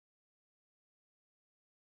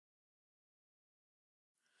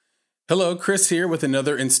Hello, Chris here with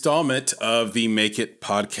another installment of the Make It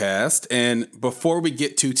podcast. And before we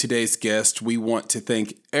get to today's guest, we want to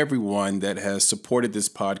thank everyone that has supported this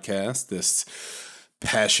podcast, this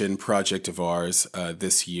passion project of ours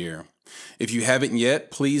this year. If you haven't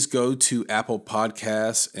yet, please go to Apple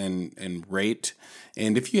Podcasts and rate.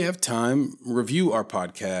 And if you have time, review our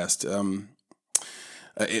podcast.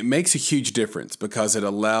 It makes a huge difference because it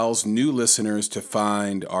allows new listeners to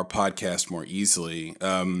find our podcast more easily.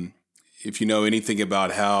 If you know anything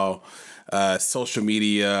about how social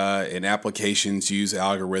media and applications use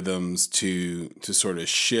algorithms to sort of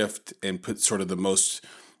shift and put sort of the most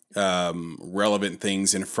relevant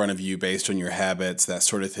things in front of you based on your habits, that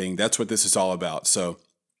sort of thing, that's what this is all about. So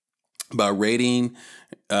by rating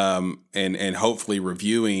and hopefully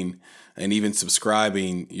reviewing and even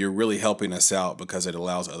subscribing, you're really helping us out because it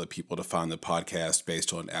allows other people to find the podcast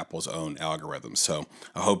based on Apple's own algorithms. So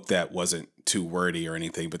I hope that wasn't too wordy or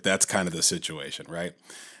anything, but that's kind of the situation, right?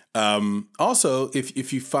 Also,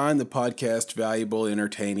 if you find the podcast valuable,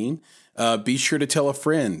 entertaining, be sure to tell a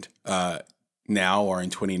friend now or in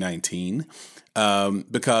 2019,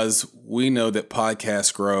 because we know that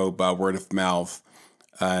podcasts grow by word of mouth.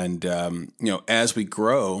 And, as we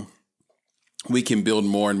grow, we can build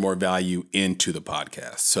more and more value into the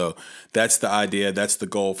podcast. So that's the idea. That's the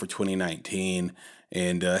goal for 2019.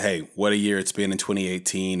 And hey, what a year it's been in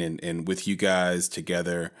 2018. And with you guys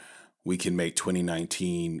together, we can make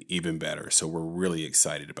 2019 even better. So we're really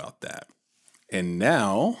excited about that. And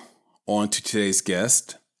now on to today's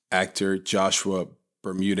guest, actor Joshua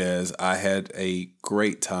Bermudez. I had a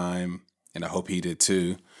great time, and I hope he did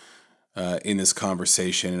too, in this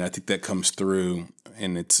conversation. And I think that comes through,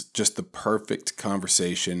 and it's just the perfect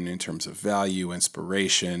conversation in terms of value,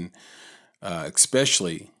 inspiration,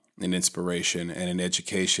 especially an inspiration and an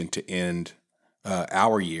education to end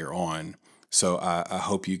our year on. So I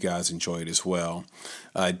hope you guys enjoy it as well.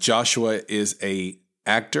 Joshua is a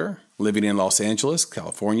actor living in Los Angeles,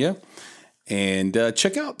 California. And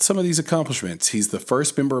check out some of these accomplishments. He's the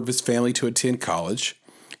first member of his family to attend college.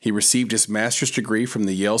 He received his master's degree from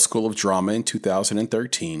the Yale School of Drama in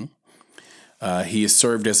 2013. He has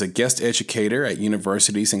served as a guest educator at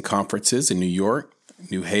universities and conferences in New York,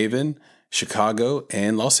 New Haven, Chicago,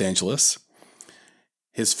 and Los Angeles.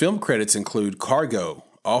 His film credits include Cargo,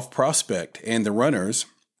 Off Prospect, and The Runners,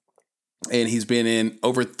 and he's been in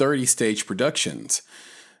over 30 stage productions.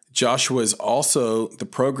 Joshua is also the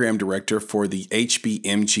program director for the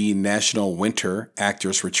HBMG National Winter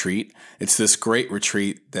Actors Retreat. It's this great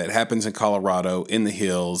retreat that happens in Colorado in the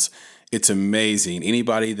hills. It's amazing.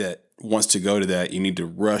 Anybody that wants to go to that, you need to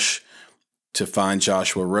rush to find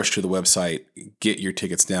Joshua, rush to the website, get your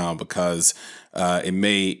tickets now because it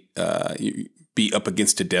may be up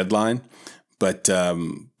against a deadline, but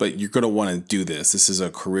you're going to want to do this. This is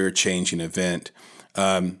a career-changing event.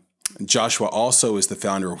 Joshua also is the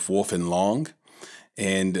founder of Wolf and Long,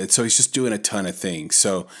 and so he's just doing a ton of things.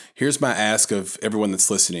 So here's my ask of everyone that's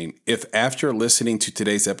listening. If after listening to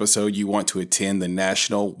today's episode, you want to attend the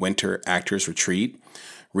National Winter Actors Retreat,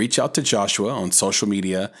 reach out to Joshua on social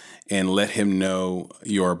media and let him know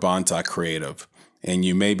you're Bonsai Creative, and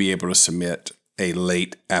you may be able to submit a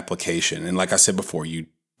late application. And like I said before, you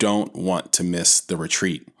don't want to miss the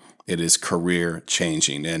retreat. It is career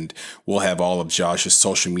changing, and we'll have all of Josh's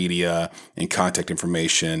social media and contact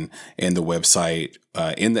information and the website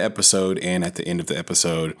in the episode and at the end of the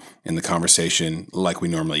episode in the conversation like we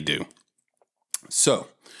normally do. So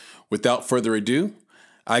without further ado,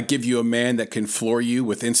 I give you a man that can floor you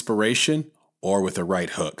with inspiration or with a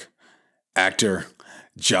right hook. Actor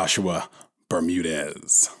Joshua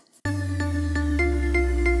Bermudez.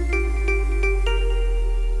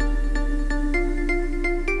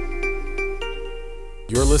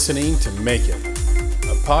 You're listening to Make It,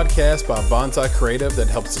 a podcast by Bonsai Creative that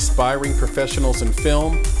helps aspiring professionals in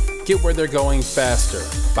film get where they're going faster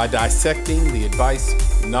by dissecting the advice,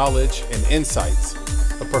 knowledge, and insights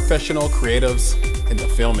of professional creatives in the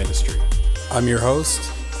film industry. I'm your host,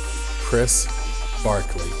 Chris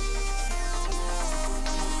Barkley.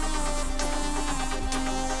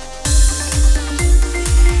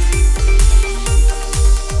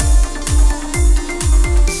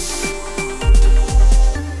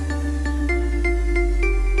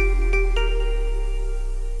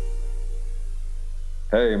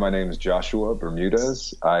 Hey, my name is Joshua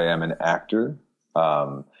Bermudez. I am an actor.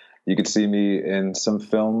 You could see me in some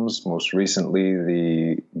films, most recently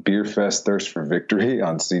the Beer Fest Thirst for Victory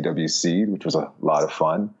on CWC, which was a lot of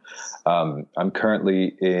fun. I'm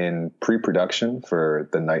currently in pre-production for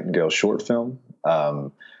the Nightingale short film.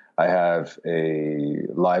 I have a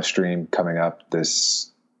live stream coming up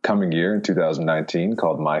this coming year in 2019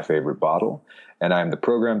 called My Favorite Bottle. And I'm the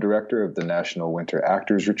program director of the National Winter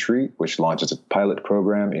Actors Retreat, which launches a pilot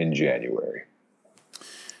program in January.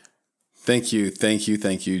 Thank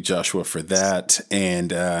you, Joshua, for that.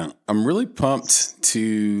 And I'm really pumped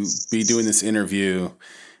to be doing this interview.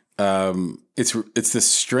 It's this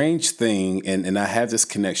strange thing, and I have this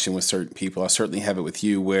connection with certain people. I certainly have it with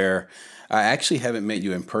you, where I actually haven't met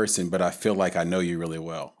you in person, but I feel like I know you really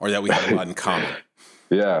well, or that we have a lot in common.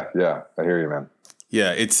 Yeah, I hear you, man.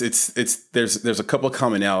 Yeah, there's a couple of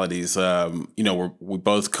commonalities. We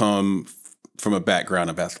both come from a background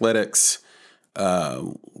of athletics.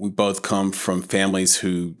 We both come from families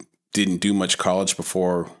who didn't do much college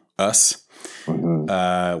before us.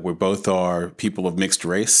 Mm-hmm. We both are people of mixed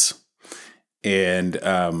race. And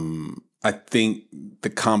I think the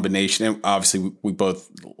combination, and obviously we both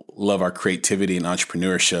love our creativity and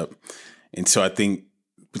entrepreneurship. And so I think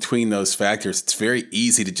between those factors, it's very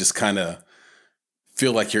easy to just kind of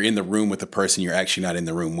feel like you're in the room with the person you're actually not in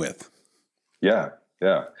the room with. Yeah.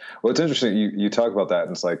 Well, it's interesting. You talk about that,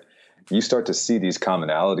 and it's like you start to see these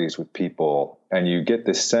commonalities with people, and you get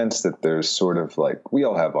this sense that there's sort of like, we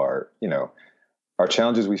all have our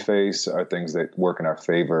challenges we face, are things that work in our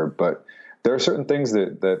favor, but there are certain things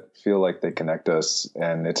that feel like they connect us.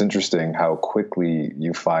 And it's interesting how quickly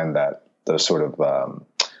you find that those sort of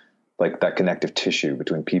like that connective tissue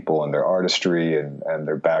between people and their artistry and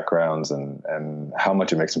their backgrounds, and how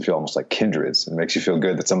much it makes them feel almost like kindreds. It makes you feel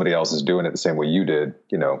good that somebody else is doing it the same way you did,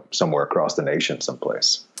 somewhere across the nation,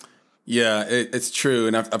 someplace. Yeah, it's true.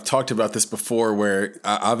 And I've talked about this before, where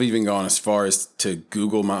I've even gone as far as to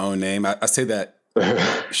Google my own name. I say that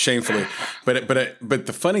shamefully, but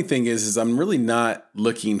the funny thing is I'm really not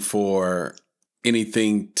looking for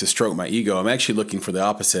anything to stroke my ego. I'm actually looking for the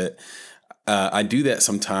opposite. I do that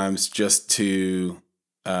sometimes just to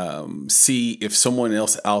see if someone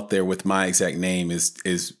else out there with my exact name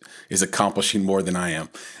is accomplishing more than I am.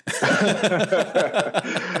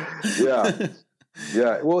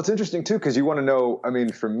 Yeah. Well, it's interesting too, because you want to know, I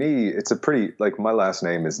mean, for me, it's a pretty, like, my last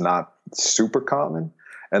name is not super common.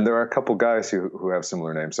 And there are a couple guys who have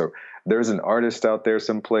similar names. So there's an artist out there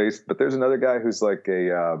someplace, but there's another guy who's like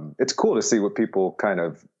it's cool to see what people kind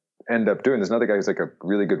of end up doing. There's another guy who's like a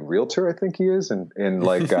really good realtor, I think he is, in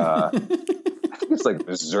like, I think it's like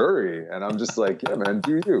Missouri. And I'm just like, yeah, man,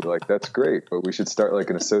 do you? Like, that's great. But we should start like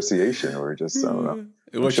an association, or just, I don't know.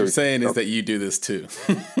 What you're saying is that you do this too.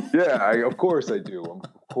 Yeah, of course I do.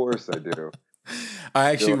 Of course I do.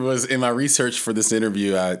 I actually was, in my research for this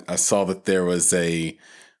interview, I saw that there was a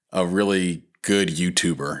really good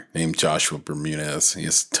YouTuber named Joshua Bermudez. He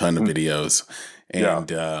has a ton of videos,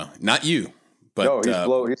 and not you, but no,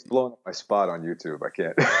 he's blowing up my spot on YouTube. I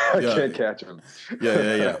can't catch him.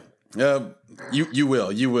 Yeah. You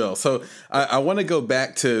will. So I want to go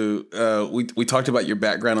back to we talked about your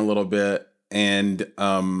background a little bit, and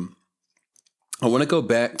I want to go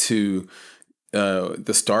back to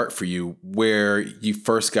the start for you, where you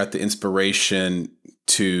first got the inspiration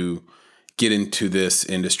to get into this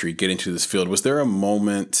industry, get into this field. Was there a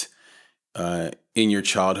moment in your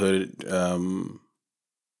childhood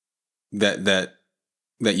that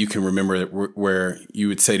you can remember where you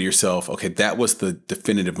would say to yourself, okay, that was the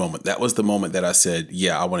definitive moment. That was the moment that I said,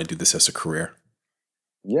 yeah, I want to do this as a career.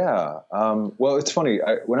 Yeah. Well, it's funny.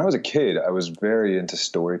 When I was a kid, I was very into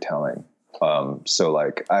storytelling. So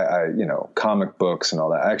like I comic books and all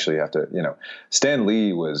that. I actually have to, Stan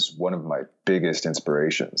Lee was one of my biggest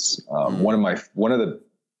inspirations. One of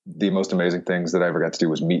the most amazing things that I ever got to do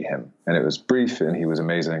was meet him, and it was brief, and he was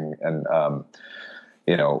amazing. And,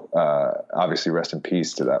 obviously rest in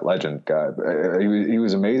peace to that legend guy. He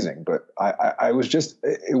was amazing, but I was just,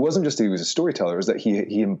 it wasn't just that he was a storyteller. It was that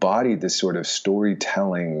he embodied this sort of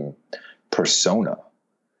storytelling persona,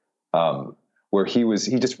 where he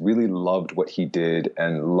just really loved what he did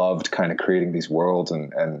and loved kind of creating these worlds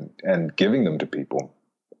and giving them to people.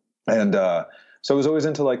 And, so I was always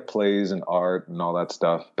into like plays and art and all that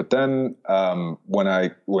stuff. But then,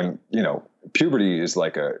 when puberty is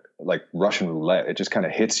like Russian roulette, it just kind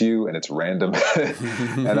of hits you and it's random.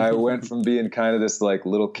 And I went from being kind of this like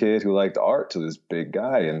little kid who liked art to this big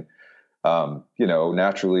guy. And,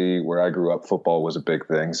 naturally where I grew up, football was a big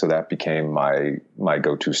thing. So that became my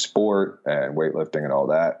go-to sport, and weightlifting and all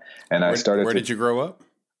that. And where did you grow up?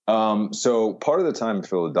 So part of the time in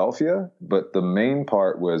Philadelphia, but the main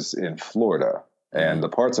part was in Florida. And the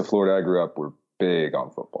parts of Florida I grew up were big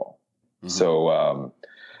on football. Mm-hmm. So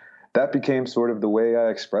that became sort of the way I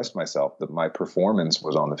expressed myself, that my performance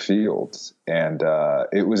was on the field. And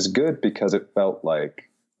it was good because it felt like,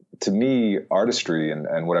 to me, artistry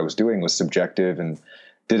and what I was doing was subjective, and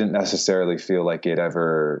didn't necessarily feel like it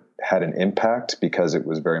ever had an impact because it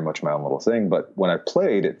was very much my own little thing. But when I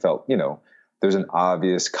played, it felt, there's an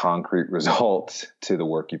obvious concrete result to the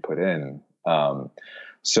work you put in.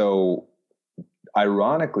 So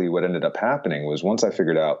ironically, what ended up happening was once I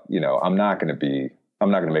figured out, I'm not going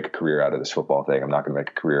to make a career out of this football thing. I'm not going to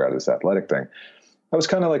make a career out of this athletic thing. I was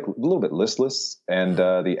kind of like a little bit listless, and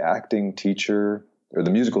the acting teacher, or the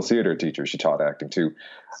musical theater teacher, she taught acting too.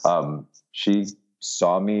 She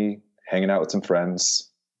saw me hanging out with some friends.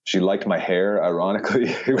 She liked my hair,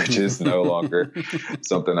 ironically, which is no longer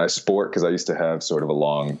something I sport because I used to have sort of a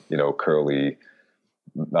long, curly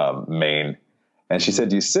mane. And she said,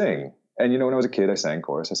 "Do you sing?" And, when I was a kid, I sang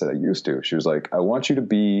chorus. I said, "I used to." She was like, "I want you to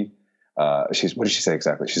be," what did she say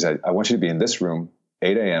exactly? She said, "I want you to be in this room,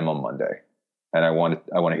 8 a.m. on Monday. And I want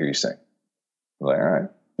to hear you sing." I'm like, all right,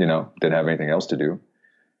 didn't have anything else to do.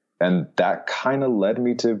 And that kind of led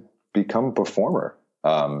me to become a performer.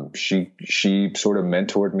 She sort of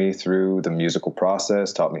mentored me through the musical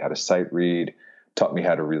process, taught me how to sight read, taught me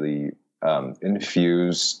how to really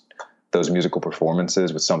infuse those musical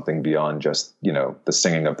performances with something beyond just, the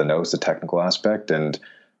singing of the notes, the technical aspect, and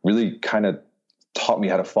really kind of taught me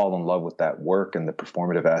how to fall in love with that work and the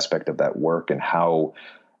performative aspect of that work, and how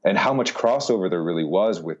much crossover there really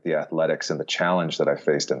was with the athletics and the challenge that I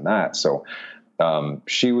faced in that. So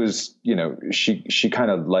she was, she kind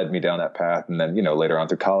of led me down that path. And then, later on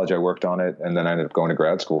through college, I worked on it, and then I ended up going to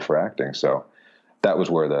grad school for acting. So that was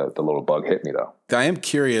where the little bug hit me, though. I am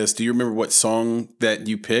curious, do you remember what song that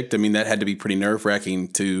you picked? I mean, that had to be pretty nerve-wracking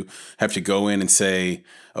to have to go in and say,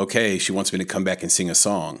 okay, she wants me to come back and sing a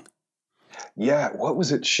song. Yeah. What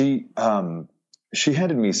was it? She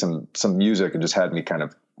handed me some music and just had me kind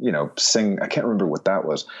of, sing. I can't remember what that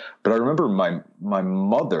was, but I remember my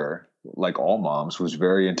mother, like all moms, was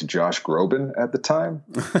very into Josh Groban at the time.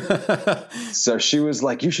 So she was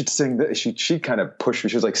like, "You should sing this." She kind of pushed me.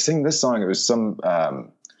 She was like, "Sing this song." It was some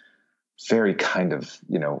very kind of,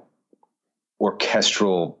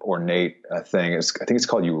 orchestral, ornate thing. I think it's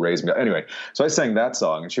called "You Raise Me Up." Anyway, so I sang that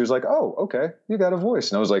song, and she was like, "Oh, okay, you got a voice."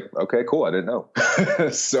 And I was like, "Okay, cool. I didn't know."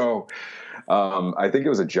 So I think it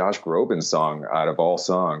was a Josh Groban song out of all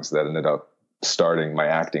songs that ended up starting my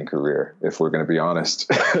acting career, if we're going to be honest.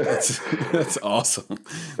 That's awesome.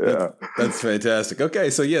 Yeah. That's fantastic. Okay.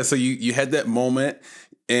 So you had that moment,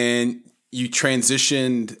 and you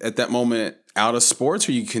transitioned at that moment out of sports,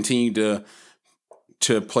 or you continued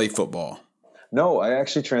to play football? No, I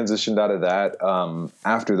actually transitioned out of that.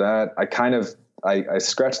 After that, I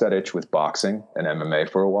scratched that itch with boxing and MMA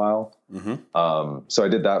for a while. Mm-hmm. So I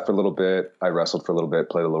did that for a little bit. I wrestled for a little bit,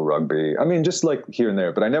 played a little rugby. I mean, just like here and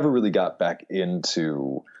there, but I never really got back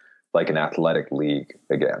into like an athletic league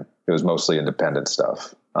again. It was mostly independent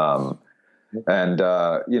stuff. I did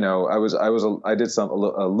a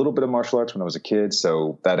little bit of martial arts when I was a kid.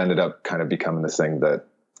 So that ended up kind of becoming the thing that,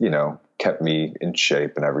 kept me in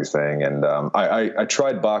shape and everything. And I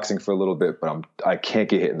tried boxing for a little bit, but I can't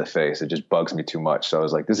get hit in the face. It just bugs me too much. So I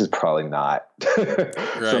was like, this is probably not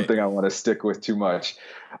something I want to stick with too much.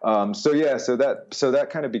 So that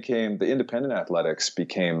kind of became, the independent athletics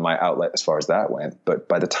became my outlet as far as that went. But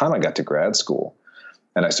by the time I got to grad school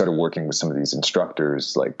and I started working with some of these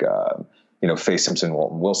instructors like, Faye Simpson,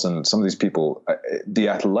 Walton Wilson, some of these people, the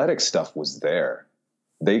athletic stuff was there.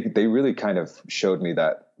 They really kind of showed me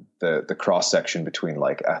that the cross section between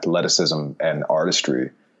like athleticism and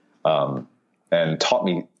artistry, and taught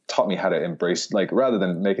me how to embrace, like, rather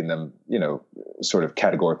than making them, sort of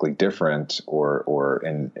categorically different or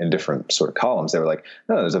in different sort of columns. They were like,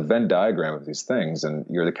 no, there's a Venn diagram of these things, and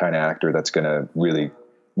you're the kind of actor that's going to really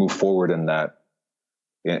move forward in that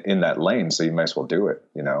lane. So you might as well do it,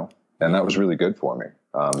 and that was really good for me.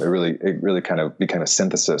 It really kind of became a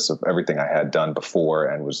synthesis of everything I had done before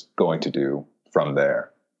and was going to do from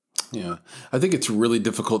there. Yeah. I think it's really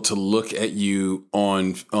difficult to look at you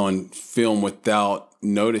on film without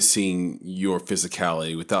noticing your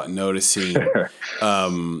physicality, without noticing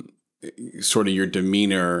sort of your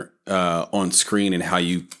demeanor on screen and how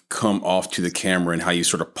you come off to the camera and how you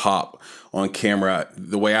sort of pop on camera.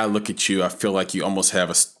 The way I look at you, I feel like you almost have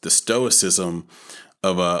the stoicism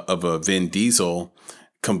of a Vin Diesel,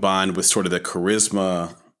 combined with sort of the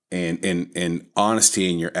charisma and honesty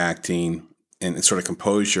in your acting and sort of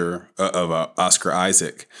composure of Oscar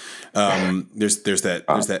Isaac. There's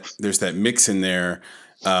that mix in there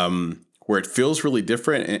where it feels really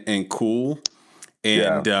different and cool.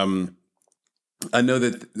 And I know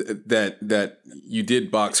that you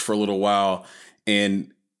did box for a little while,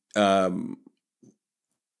 and was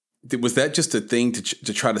that just a thing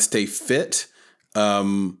to try to stay fit?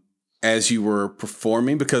 as you were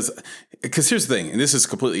performing? Because here's the thing, and this is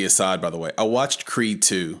completely aside, by the way. I watched Creed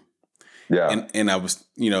 2. Yeah. And I was,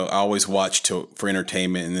 I always watch for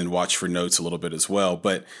entertainment and then watch for notes a little bit as well.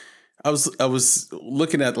 But I was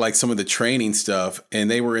looking at like some of the training stuff, and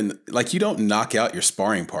they were like, you don't knock out your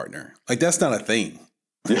sparring partner. Like, that's not a thing.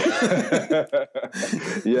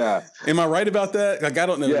 Yeah. Am I right about that? Like, I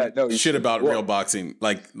don't know shit about real boxing.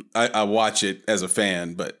 Like, I watch it as a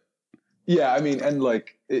fan, but. Yeah, I mean, and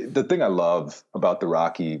like the thing I love about the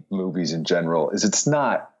Rocky movies in general is it's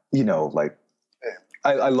not, like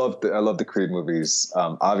I love the Creed movies.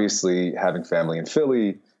 Obviously, having family in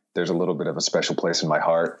Philly, there's a little bit of a special place in my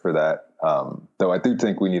heart for that. Though I do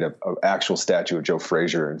think we need an actual statue of Joe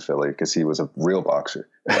Frazier in Philly because he was a real boxer,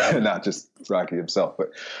 not just Rocky himself.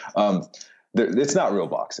 But it's not real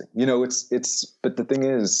boxing, but the thing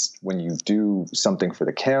is, when you do something for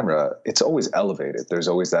the camera, it's always elevated. There's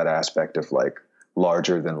always that aspect of like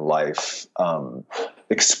larger than life,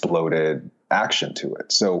 exploded action to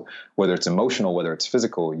it. So whether it's emotional, whether it's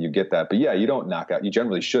physical, you get that. But yeah, you don't you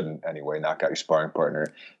generally shouldn't anyway, knock out your sparring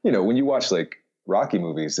partner. When you watch like Rocky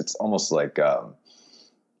movies, it's almost like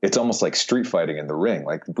street fighting in the ring.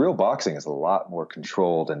 Like real boxing is a lot more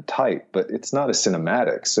controlled and tight, but it's not as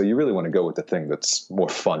cinematic. So you really want to go with the thing that's more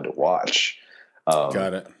fun to watch.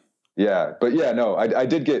 Got it. Yeah. But yeah, no, I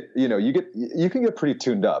did get, you can get pretty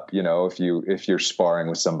tuned up, if you're sparring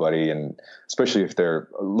with somebody, and especially if they're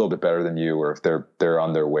a little bit better than you, or if they're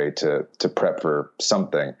on their way to prep for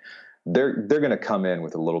something, they're going to come in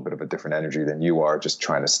with a little bit of a different energy than you are, just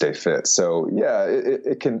trying to stay fit. So yeah,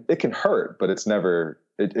 it can hurt, but it's never,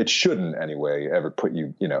 it shouldn't anyway ever put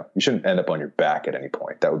you, you shouldn't end up on your back at any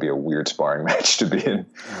point. That would be a weird sparring match to be in.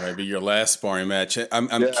 All right, but your last sparring match, I'm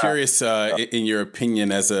curious in your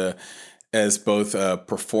opinion as both a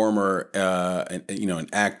performer, an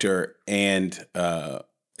actor and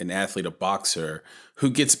an athlete, a boxer, who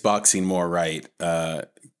gets boxing more right, the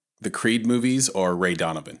Creed movies or Ray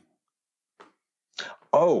Donovan?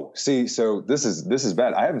 Oh, see, so this is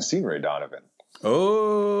bad. I haven't seen Ray Donovan.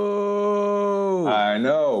 Oh, I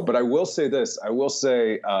know, but I will say this. I will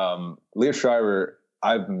say, Leo Schreiber,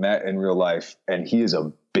 I've met in real life, and he is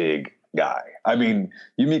a big guy. I mean,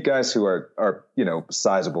 you meet guys who are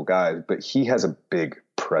sizable guys, but he has a big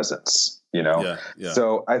presence. Yeah.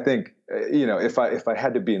 So I think if I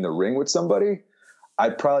had to be in the ring with somebody,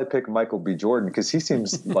 I'd probably pick Michael B. Jordan, because he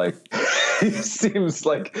seems like he's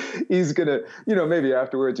gonna, maybe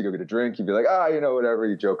afterwards you go get a drink, you'd be like, whatever,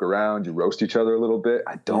 you joke around, you roast each other a little bit.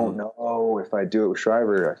 I don't know if I do it with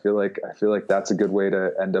Schreiber. I feel like that's a good way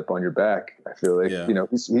to end up on your back. I feel like,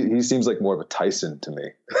 he seems like more of a Tyson to me.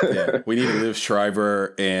 Yeah. We need to live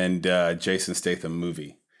Schreiber and Jason Statham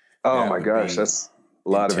movie. Oh my gosh. That's a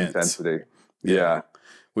lot of intensity. Yeah.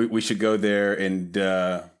 We should go there and,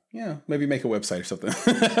 maybe make a website or something.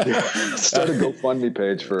 Start a GoFundMe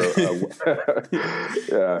page for.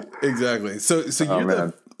 Yeah, exactly. So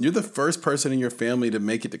you're the first person in your family to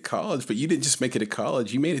make it to college, but you didn't just make it to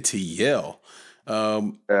college; you made it to Yale.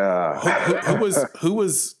 Who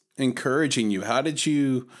was encouraging you? How did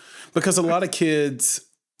you? Because a lot of kids,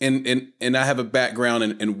 and I have a background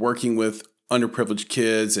in working with underprivileged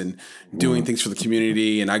kids and doing things for the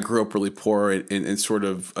community, and I grew up really poor and sort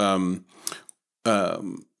of.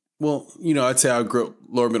 Well, I'd say I grew up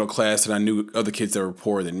lower middle class, and I knew other kids that were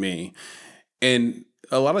poorer than me. And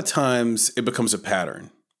a lot of times it becomes a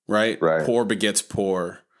pattern, right? Poor begets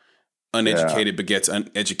poor, uneducated begets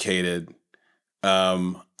uneducated.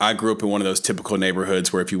 I grew up in one of those typical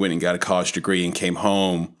neighborhoods where if you went and got a college degree and came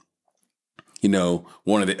home,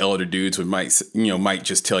 one of the elder dudes might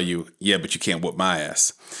just tell you, yeah, but you can't whoop my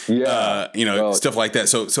ass. Yeah. Stuff like that.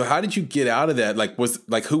 So how did you get out of that?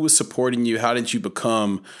 Who was supporting you? How did you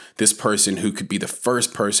become this person who could be the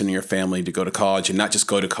first person in your family to go to college, and not just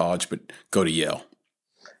go to college, but go to Yale?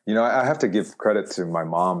 I have to give credit to my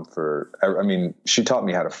mom she taught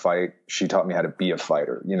me how to fight. She taught me how to be a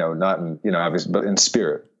fighter, not in, obviously, but in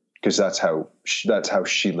spirit, because that's how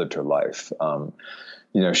she lived her life.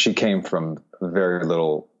 She came from very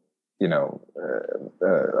little,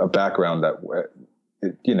 a background that,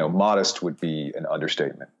 modest would be an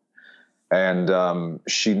understatement. And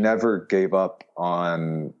she never gave up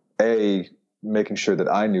on making sure that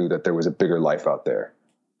I knew that there was a bigger life out there,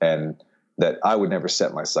 and that I would never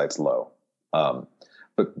set my sights low.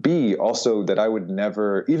 But B, also that I would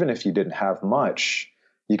never, even if you didn't have much,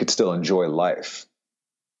 you could still enjoy life.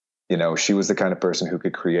 She was the kind of person who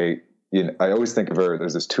could create. I always think of her.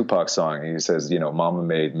 There's this Tupac song, and he says, "Mama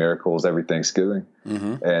made miracles every Thanksgiving,"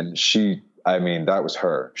 and that was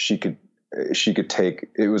her. She could she could take,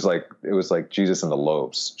 it was like Jesus and the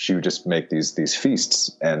loaves. She would just make these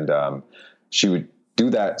feasts, and she would do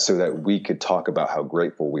that so that we could talk about how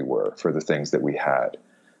grateful we were for the things that we had.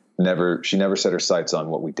 She never set her sights on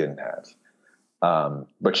what we didn't have.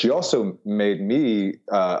 But she also made me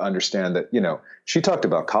understand that, she talked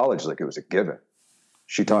about college like it was a given.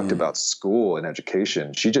 She talked about school and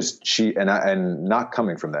education. And not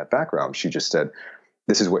coming from that background, she just said,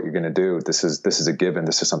 this is what you're going to do. This is a given.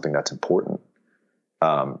 This is something that's important.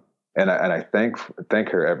 And I thank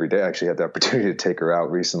her every day. I actually had the opportunity to take her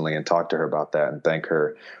out recently and talk to her about that, and thank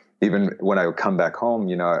her. Even when I would come back home,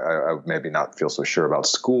 I would maybe not feel so sure about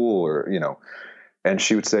school, or, and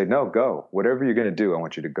she would say, no, go, whatever you're going to do. I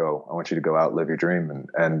want you to go. I want you to go out, live your dream.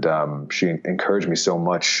 And she encouraged me so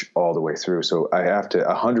much all the way through. So I have to,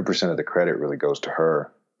 100% of the credit really goes to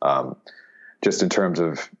her. Just in terms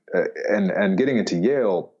of, and getting into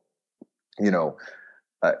Yale,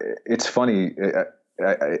 it's funny.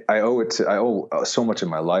 I owe so much of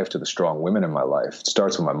my life to the strong women in my life. It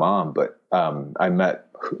starts with my mom, but I met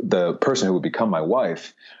the person who would become my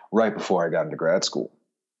wife right before I got into grad school.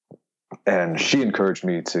 And she encouraged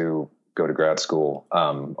me to go to grad school,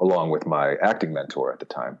 along with my acting mentor at the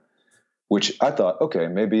time, which I thought, okay,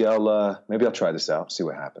 maybe I'll try this out, see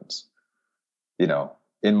what happens.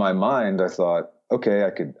 In my mind, I thought, okay,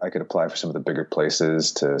 I could apply for some of the bigger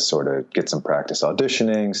places to sort of get some practice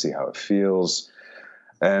auditioning, see how it feels.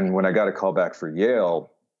 And when I got a call back for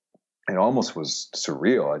Yale, it almost was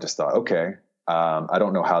surreal. I just thought, okay, I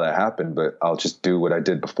don't know how that happened, but I'll just do what I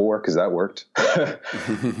did before, because that worked.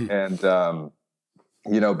 And,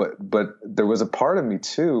 but there was a part of me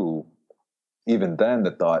too, even then,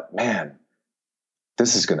 that thought, man,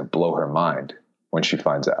 this is going to blow her mind when she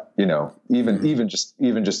finds out, even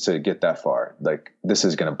just to get that far, like, this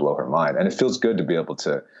is going to blow her mind. And it feels good to be able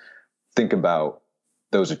to think about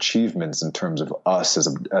those achievements in terms of us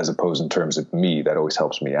as opposed in terms of me. That always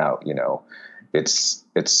helps me out.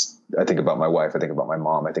 I think about my wife, I think about my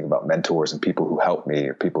mom, I think about mentors and people who help me,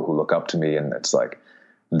 or people who look up to me. And it's like,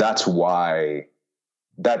 that's why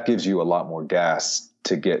that gives you a lot more gas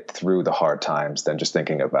to get through the hard times than just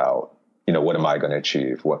thinking about, what am I going to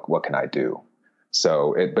achieve? What can I do?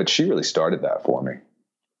 So but she really started that for me.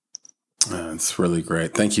 It's really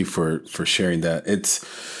great. Thank you for sharing that.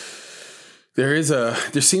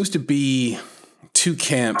 There seems to be two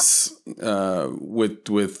camps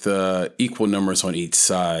with equal numbers on each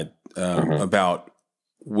side about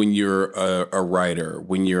when you're a writer,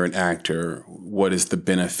 when you're an actor, what is the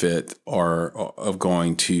benefit of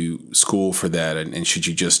going to school for that, and should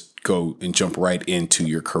you just go and jump right into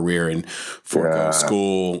your career and forego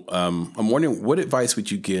school? I'm wondering, what advice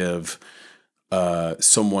would you give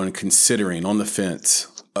someone considering, on the fence,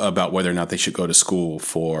 about whether or not they should go to school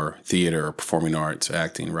for theater or performing arts,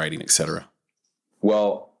 acting, writing, etc.?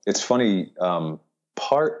 Well, it's funny.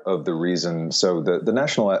 Part of the reason, so the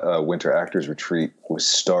National Winter Actors Retreat was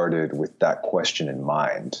started with that question in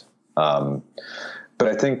mind. But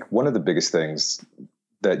I think one of the biggest things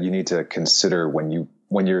that you need to consider when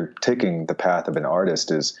you're taking the path of an artist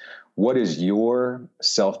is, what is your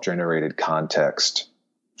self-generated context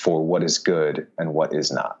for what is good and what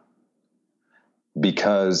is not?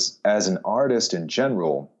 Because as an artist in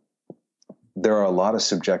general, there are a lot of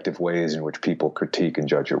subjective ways in which people critique and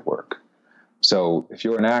judge your work. So if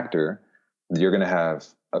you're an actor, you're going to have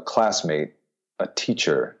a classmate, a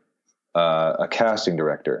teacher, a casting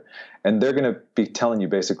director, and they're going to be telling you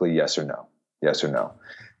basically yes or no, yes or no.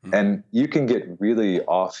 Mm-hmm. And you can get really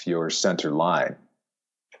off your center line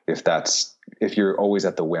if you're always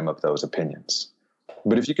at the whim of those opinions.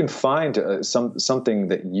 But if you can find something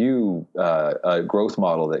that a growth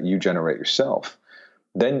model that you generate yourself,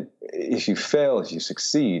 then if you fail, if you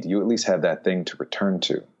succeed, you at least have that thing to return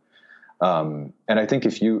to. And I think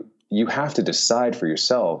if you have to decide for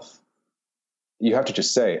yourself, you have to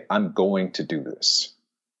just say, I'm going to do this.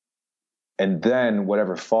 And then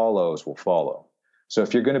whatever follows will follow. So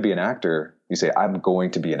if you're going to be an actor, you say, I'm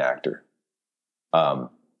going to be an actor. And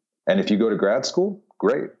if you go to grad school,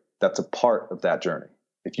 great. That's a part of that journey.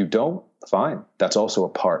 If you don't, fine. That's also a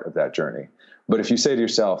part of that journey. But if you say to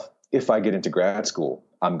yourself, if I get into grad school,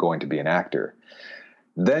 I'm going to be an actor,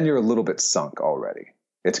 then you're a little bit sunk already.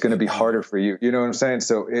 It's going to be harder for you. You know what I'm saying?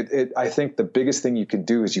 So I think the biggest thing you can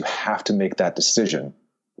do is you have to make that decision,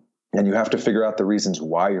 and you have to figure out the reasons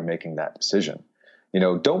why you're making that decision.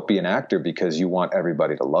 Don't be an actor because you want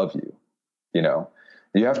everybody to love you.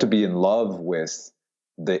 You have to be in love with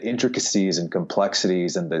the intricacies and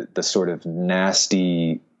complexities and the sort of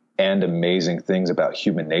nasty and amazing things about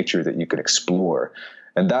human nature that you could explore.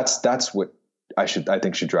 And that's what I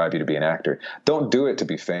think should drive you to be an actor. Don't do it to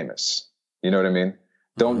be famous. You know what I mean?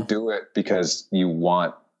 Don't do it because you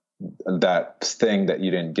want that thing that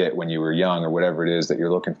you didn't get when you were young or whatever it is that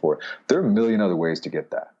you're looking for. There are a million other ways to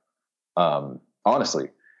get that. Honestly.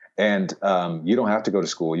 And you don't have to go to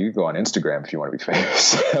school. You can go on Instagram if you want to be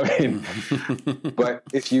famous. I mean, but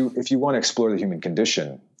if you want to explore the human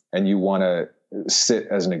condition and you want to sit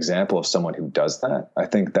as an example of someone who does that, I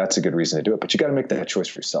think that's a good reason to do it. But you got to make that choice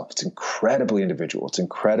for yourself. It's incredibly individual. It's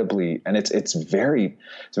incredibly, and it's a very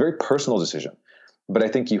personal decision. But I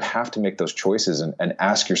think you have to make those choices and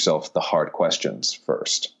ask yourself the hard questions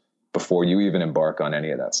first before you even embark on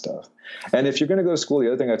any of that stuff. And if you're going to go to school, the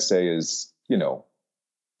other thing I'd say is,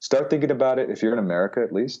 start thinking about it. If you're in America,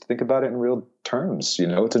 at least think about it in real terms.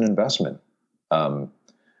 It's an investment. And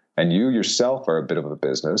you yourself are a bit of a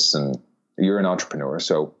business and you're an entrepreneur.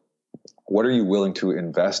 So what are you willing to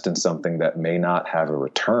invest in something that may not have a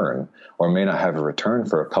return or may not have a return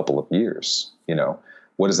for a couple of years?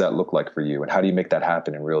 What does that look like for you? And how do you make that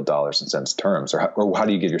happen in real dollars and cents terms? Or how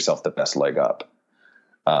do you give yourself the best leg up?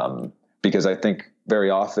 Because I think very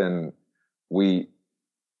often we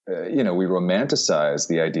romanticize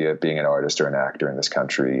the idea of being an artist or an actor in this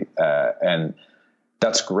country. And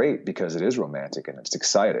that's great because it is romantic and it's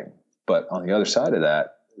exciting. But on the other side of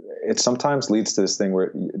that, it sometimes leads to this thing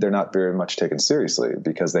where they're not very much taken seriously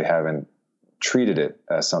because they haven't treated it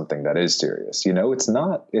as something that is serious. It's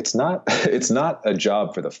not a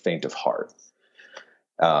job for the faint of heart.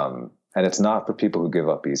 And it's not for people who give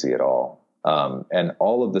up easy at all. And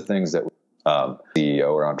all of the things that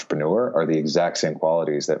CEO or entrepreneur are the exact same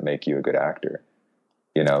qualities that make you a good actor.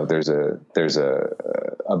 There's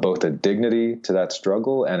both a dignity to that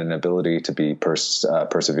struggle and an ability to be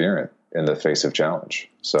perseverant in the face of challenge.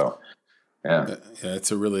 So, yeah,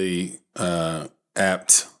 it's a really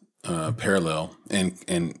apt parallel, and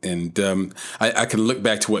I can look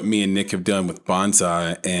back to what me and Nick have done with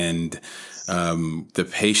Bonsai and the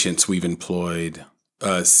patience we've employed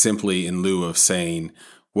simply in lieu of saying,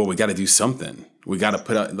 well, we got to do something. We got to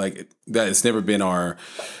put out like that. It's never been our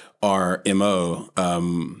MO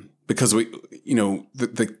because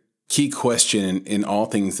the key question in all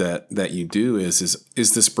things that you do is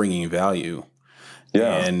this bringing value?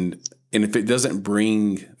 Yeah. And if it doesn't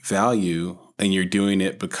bring value and you're doing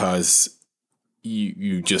it because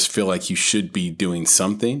you just feel like you should be doing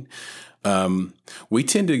something, we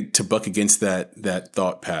tend to buck against that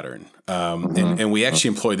thought pattern. And we actually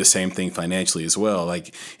employ the same thing financially as well.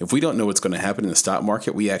 Like if we don't know what's going to happen in the stock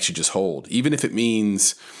market, we actually just hold, even if it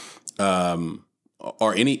means,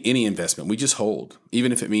 or any investment, we just hold,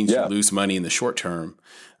 even if it means you lose money in the short term,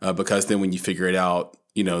 because then when you figure it out,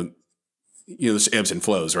 there's ebbs and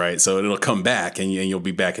flows, right? So it'll come back and you'll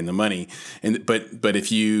be back in the money. But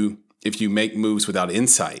if you make moves without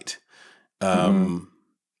insight,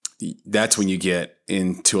 that's when you get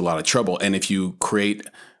into a lot of trouble. And if you create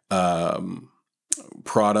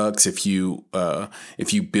products, if you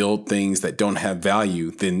build things that don't have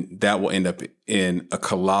value, then that will end up in a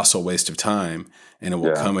colossal waste of time, and it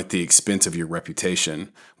will come at the expense of your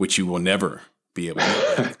reputation, which you will never be able to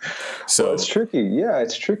get back. So well, it's tricky. Yeah,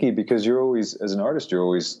 it's tricky because you're always, as an artist,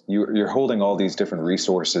 you're holding all these different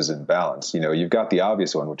resources in balance. You've got the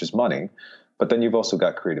obvious one, which is money, but then you've also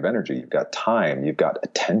got creative energy, you've got time, you've got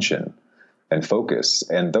attention and focus.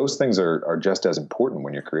 And those things are just as important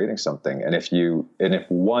when you're creating something. And if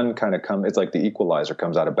one kind of it's like the equalizer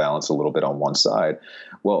comes out of balance a little bit on one side,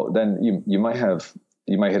 well, then you might hit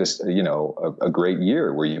a great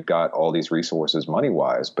year where you've got all these resources money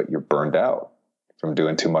wise, but you're burned out from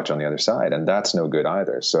doing too much on the other side. And that's no good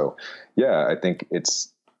either. So yeah, I think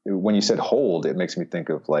when you said hold, it makes me think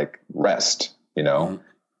of like rest,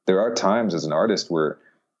 There are times as an artist where,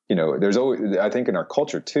 there's always, I think in our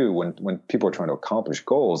culture too, when people are trying to accomplish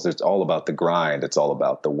goals, it's all about the grind. It's all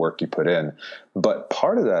about the work you put in. But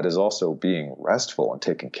part of that is also being restful and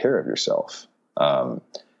taking care of yourself. And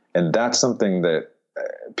that's something that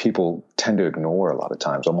people tend to ignore a lot of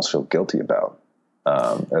times, almost feel guilty about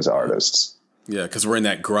as artists. Yeah, because we're in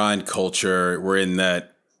that grind culture. We're in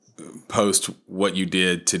that post what you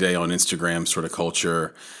did today on Instagram sort of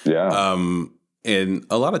culture. Yeah. And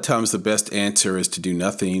a lot of times the best answer is to do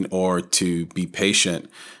nothing or to be patient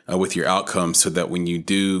with your outcomes so that when you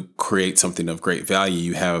do create something of great value,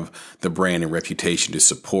 you have the brand and reputation to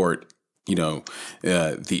support,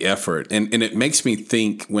 the effort. And it makes me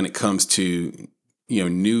think when it comes to,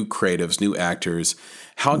 new creatives, new actors,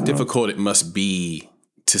 how difficult it must be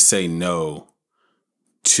to say no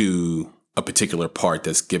to a particular part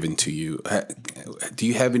that's given to you. Do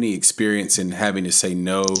you have any experience in having to say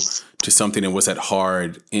no to something? And was that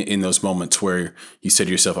hard in those moments where you said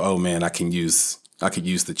to yourself, oh man, I could use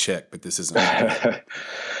the check, but this isn't.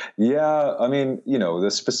 Yeah, I mean,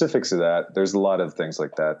 the specifics of that, there's a lot of things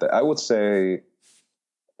like that I would say.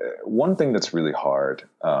 One thing that's really hard,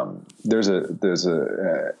 there's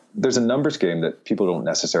a numbers game that people don't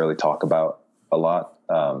necessarily talk about a lot,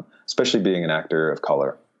 especially being an actor of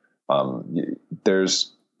color.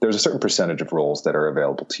 There's a certain percentage of roles that are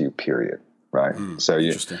available to you, period. Right. So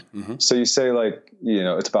you say, like,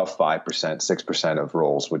 it's about 5%, 6% of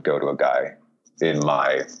roles would go to a guy in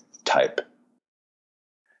my type.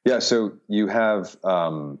 Yeah. So you have,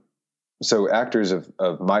 so actors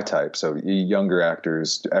of my type, so younger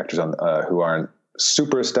actors on who aren't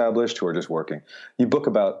super established, who are just working, you book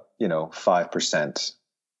about 5%,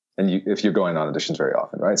 and if you're going on auditions very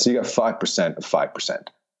often, right? So you got 5% of 5%,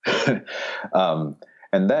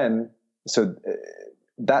 and then so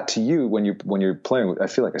that to you when you're playing with, I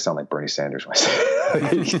feel like I sound like Bernie Sanders when I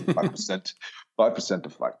say 5%. 5%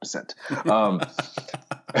 of 5%.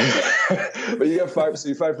 But you got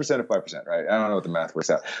 5% of 5%, right? I don't know what the math works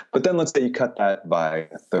out. But then let's say you cut that by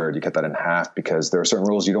a third, you cut that in half, because there are certain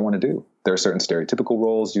roles you don't want to do. There are certain stereotypical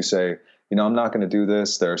roles. You say, I'm not going to do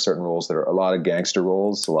this. There are certain roles that are a lot of gangster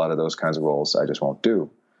roles, a lot of those kinds of roles I just won't do.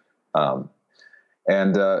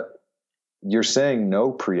 And you're saying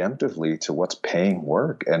no preemptively to what's paying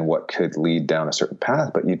work and what could lead down a certain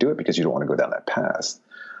path, but you do it because you don't want to go down that path.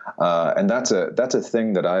 And that's a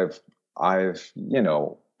thing that I've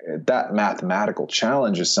that mathematical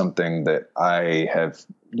challenge is something that I have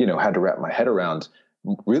had to wrap my head around,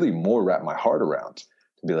 really more wrap my heart around,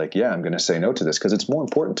 to be like, yeah, I'm going to say no to this, because it's more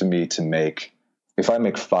important to me to make, if I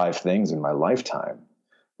make 5 things in my lifetime,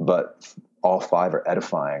 but all 5 are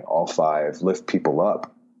edifying, all 5 lift people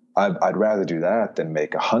up, I'd rather do that than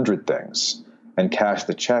make 100 things and cash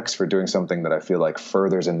the checks for doing something that I feel like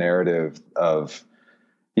furthers a narrative of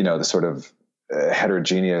the sort of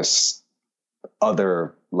heterogeneous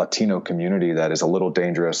other Latino community that is a little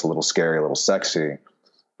dangerous, a little scary, a little sexy,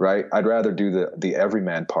 right? I'd rather do the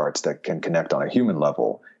everyman parts that can connect on a human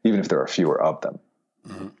level, even if there are fewer of them.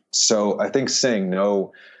 Mm-hmm. So I think saying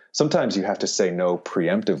no, sometimes you have to say no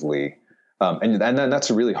preemptively. And then that's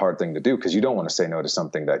a really hard thing to do, because you don't want to say no to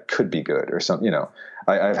something that could be good or something.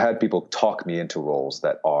 I've had people talk me into roles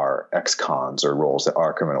that are ex-cons or roles that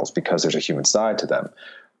are criminals because there's a human side to them.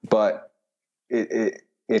 But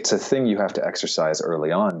it's a thing you have to exercise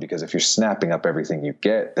early on, because if you're snapping up everything you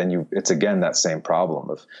get, then it's again that same problem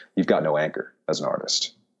of you've got no anchor as an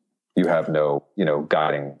artist. You have no,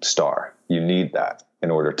 guiding star. You need that in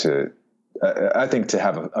order to, I think, to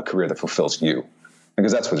have a career that fulfills you,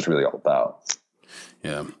 because that's what it's really all about.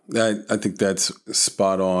 Yeah, I think that's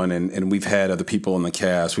spot on. And we've had other people in the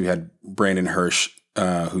cast. We've had Brandon Hirsch,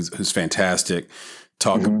 who's fantastic,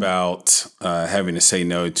 talk mm-hmm. about having to say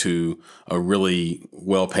no to a really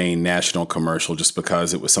well-paying national commercial just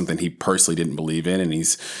because it was something he personally didn't believe in, and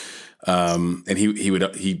he's I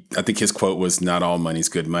think his quote was, "Not all money's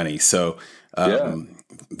good money." So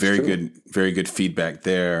very good feedback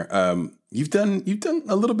there. You've done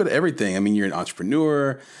a little bit of everything. I mean, you're an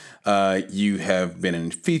entrepreneur. You have been in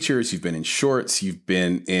features. You've been in shorts. You've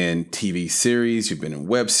been in TV series. You've been in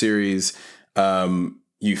web series.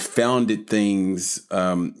 You founded things.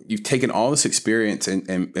 You've taken all this experience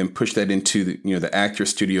and pushed that into the Actor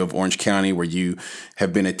Studio of Orange County, where you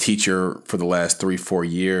have been a teacher for the last 3-4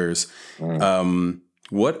 years. Mm.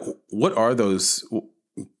 What are those,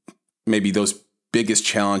 maybe those biggest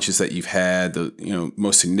challenges that you've had, the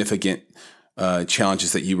most significant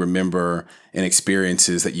challenges that you remember and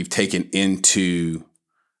experiences that you've taken into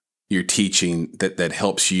your teaching that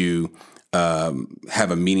helps you have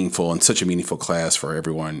such a meaningful class for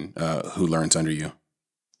everyone who learns under you?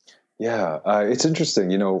 Yeah, it's interesting.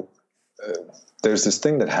 There's this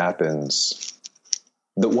thing that happens.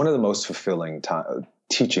 One of the most fulfilling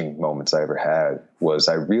teaching moments I ever had was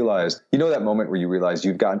I realized, that moment where you realize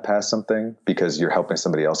you've gotten past something because you're helping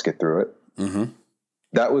somebody else get through it. Mm-hmm.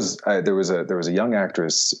 That was there was a young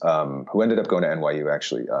actress who ended up going to NYU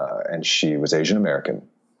actually, and she was Asian American.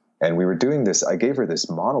 And we were doing this. I gave her this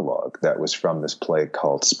monologue that was from this play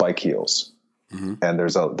called Spike Heels. Mm-hmm. And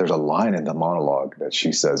there's a line in the monologue that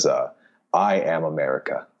she says, "I am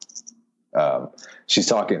America." She's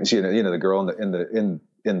talking. The girl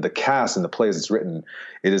in the cast in the play as it's written,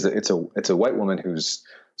 it's a white woman who's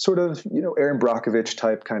sort of Erin Brockovich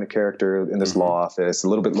type kind of character in this mm-hmm. law office, a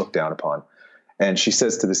little bit looked down upon. And she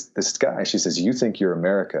says to this guy, she says, "You think you're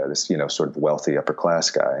America?" This sort of wealthy upper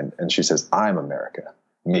class guy, and she says, "I'm America."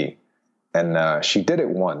 Me. And she did it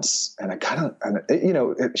once, and I kind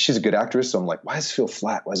of, she's a good actress, so I'm like, why does it feel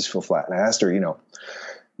flat? Why does it feel flat? And I asked her, you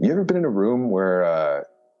ever been in a room where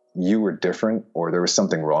you were different, or there was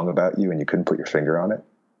something wrong about you and you couldn't put your finger on it?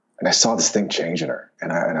 And I saw this thing change in her.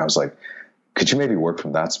 And I was like, could you maybe work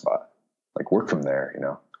from that spot? Like work from there, you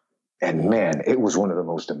know? And man, it was one of the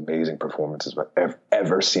most amazing performances I've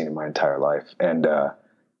ever seen in my entire life. And I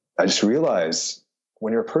just realized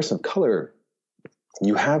when you're a person of color,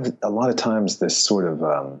 you have a lot of times this sort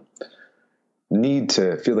of need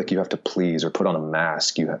to feel like you have to please or put on a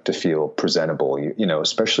mask. You have to feel presentable, you know,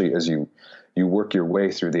 especially as you work your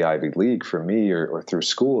way through the Ivy League. For me, or through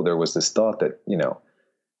school, there was this thought that, you know,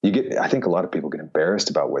 I think a lot of people get embarrassed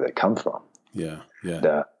about where they come from. Yeah.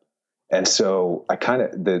 And so I kind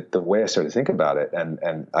of, the way I started to think about it,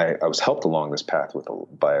 and I was helped along this path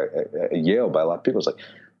by Yale by a lot of people. It's like,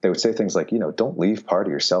 they would say things like, you know, don't leave part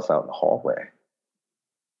of yourself out in the hallway.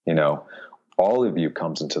 You know, all of you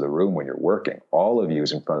comes into the room when you're working. All of you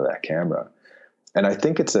is in front of that camera. And I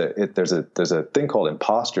think there's a thing called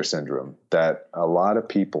imposter syndrome that a lot of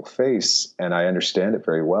people face, and I understand it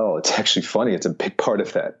very well. It's actually funny. It's a big part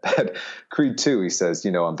of that. Creed 2, he says,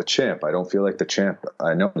 you know, I'm the champ. I don't feel like the champ.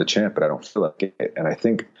 I know I'm the champ, but I don't feel like it. And I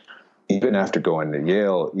think even after going to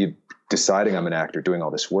Yale, deciding I'm an actor, doing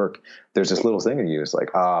all this work, there's this little thing in you. It's like,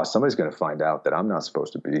 somebody's going to find out that I'm not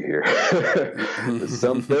supposed to be here. They're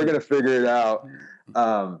going to figure it out.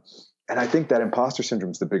 And I think that imposter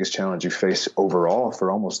syndrome is the biggest challenge you face overall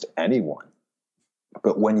for almost anyone.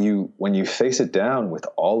 But when you face it down with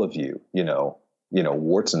all of you, you know,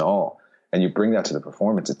 warts and all, and you bring that to the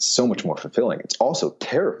performance, it's so much more fulfilling. It's also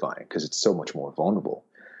terrifying because it's so much more vulnerable.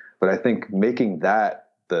 But I think making that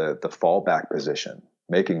the fallback position,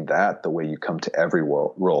 making that the way you come to every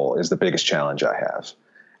role is the biggest challenge I have.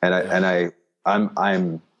 And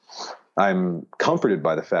I'm comforted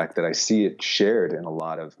by the fact that I see it shared in a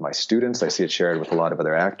lot of my students. I see it shared with a lot of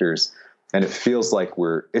other actors, and it feels like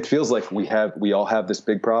we all have this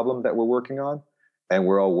big problem that we're working on, and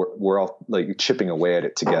we're all like chipping away at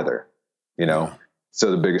it together, you know? Yeah. So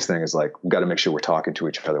the biggest thing is like, we got to make sure we're talking to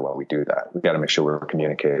each other while we do that. We got to make sure we're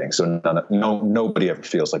communicating. So nobody ever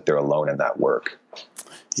feels like they're alone in that work.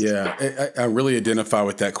 Yeah, I really identify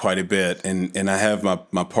with that quite a bit, and I have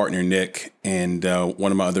my partner Nick and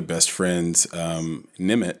one of my other best friends,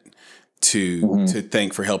 Nimit, to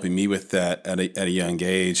thank for helping me with that at a young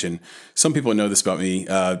age. And some people know this about me.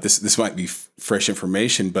 This might be fresh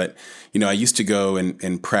information, but you know, I used to go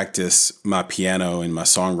and practice my piano and my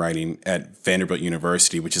songwriting at Vanderbilt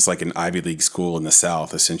University, which is like an Ivy League school in the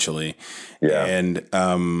South, essentially. Yeah.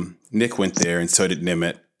 And Nick went there, and so did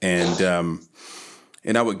Nimit,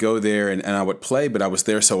 and I would go there and I would play, but I was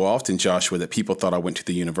there so often, Joshua, that people thought I went to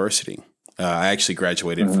the university. I actually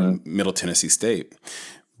graduated from Middle Tennessee State.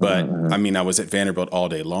 But I mean, I was at Vanderbilt all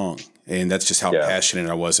day long, and that's just how passionate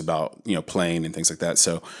I was about, you know, playing and things like that.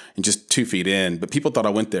 So, and just 2 feet in, but people thought I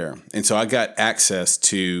went there. And so I got access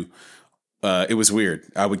to, it was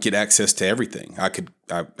weird. I would get access to everything.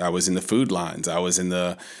 I was in the food lines. I was in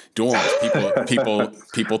the dorms.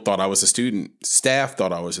 People thought I was a student. Staff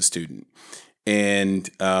thought I was a student. And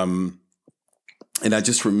I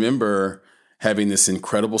just remember having this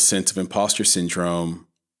incredible sense of imposter syndrome,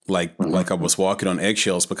 like I was walking on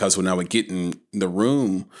eggshells, because when I would get in the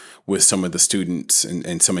room with some of the students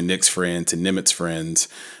and some of Nick's friends and Nimit's friends,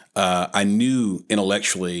 I knew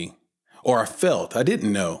intellectually, or I felt, I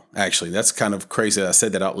didn't know, actually. That's kind of crazy that I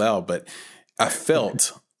said that out loud, but I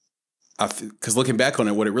felt, because looking back on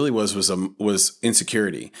it, what it really was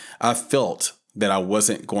insecurity. I felt that I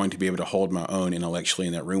wasn't going to be able to hold my own intellectually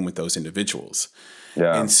in that room with those individuals.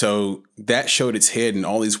 Yeah. And so that showed its head in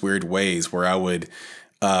all these weird ways where I would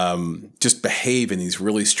just behave in these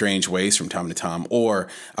really strange ways from time to time, or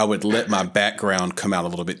I would let my background come out a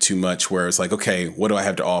little bit too much, where it's like, okay, what do I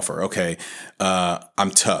have to offer? Okay,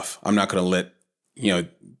 I'm tough. I'm not going to let, you know,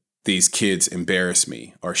 these kids embarrass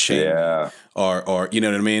me or shame me, or you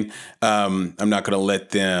know what I mean? I'm not going to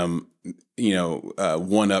let them, you know,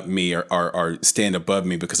 one up me or stand above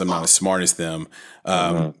me because I'm not as smart as them.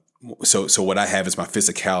 So what I have is my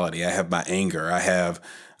physicality. I have my anger. I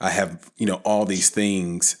have, you know, all these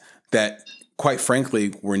things that, quite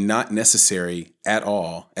frankly, were not necessary at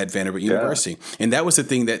all at Vanderbilt University. And that was the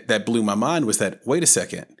thing that blew my mind, was that, wait a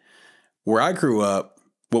second, where I grew up,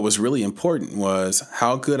 what was really important was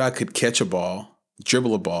how good I could catch a ball,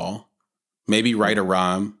 dribble a ball, maybe write a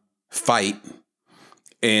rhyme, fight,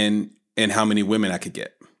 and how many women I could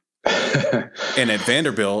get. And at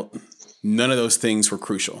Vanderbilt, none of those things were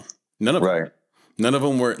crucial. None of them. None of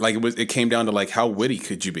them were like, it came down to like, how witty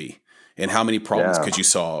could you be and how many problems could you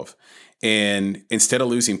solve? And instead of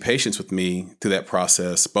losing patience with me through that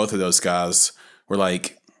process, both of those guys were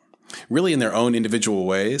like, really in their own individual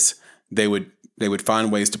ways, they would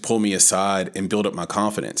find ways to pull me aside and build up my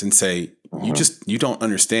confidence and say, you don't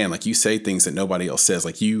understand. Like, you say things that nobody else says.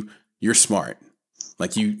 Like, you're smart.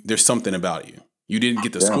 Like, there's something about you. You didn't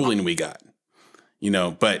get the schooling we got,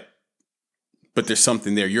 but there's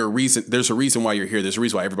something there. There's a reason why you're here. There's a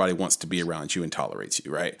reason why everybody wants to be around you and tolerates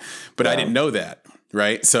you. Right. But I didn't know that.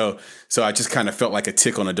 Right. So I just kind of felt like a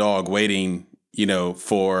tick on a dog waiting,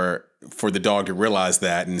 for the dog to realize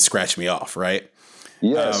that and scratch me off. Right.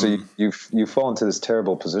 Yeah, so you fall into this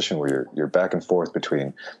terrible position where you're back and forth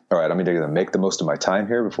between, all right, I'm either going to make the most of my time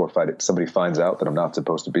here before somebody finds out that I'm not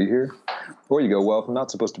supposed to be here, or you go, well, if I'm not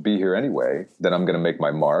supposed to be here anyway, then I'm going to make my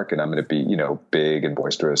mark and I'm going to be, big and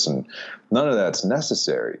boisterous, and none of that's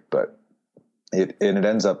necessary. But it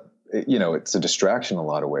ends up, it's a distraction in a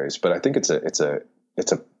lot of ways. But I think it's a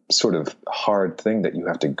sort of hard thing that you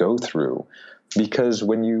have to go through. Because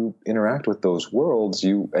when you interact with those worlds,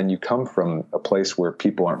 you come from a place where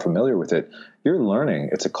people aren't familiar with it, you're learning.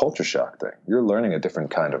 It's a culture shock thing. You're learning a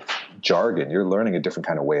different kind of jargon. You're learning a different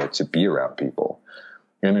kind of way to be around people.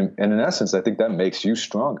 And in essence, I think that makes you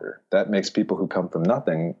stronger. That makes people who come from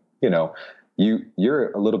nothing, you're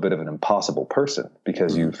a little bit of an impossible person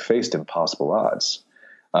because you've faced impossible odds.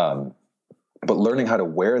 But learning how to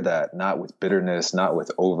wear that, not with bitterness, not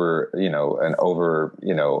with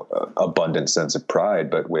abundant sense of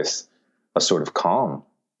pride, but with a sort of calm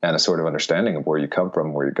and a sort of understanding of where you come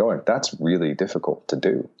from, where you're going. That's really difficult to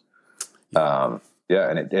do. And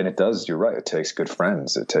it does. You're right. It takes good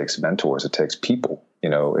friends. It takes mentors. It takes people.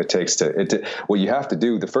 What you have to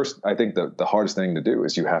do. I think the hardest thing to do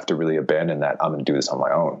is you have to really abandon that I'm going to do this on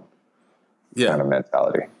my own kind of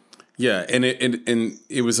mentality. Yeah, and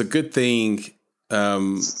it was a good thing,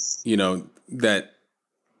 that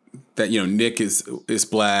Nick is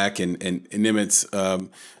black and Nimit's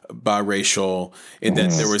biracial, and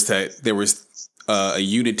that there was a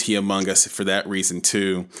unity among us for that reason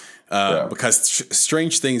too, because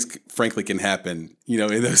strange things, frankly, can happen.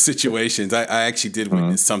 In those situations. I actually did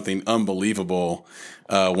witness something unbelievable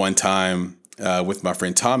one time with my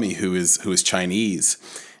friend Tommy, who is Chinese.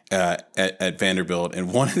 At Vanderbilt,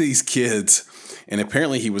 and one of these kids, and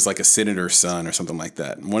apparently he was like a senator's son or something like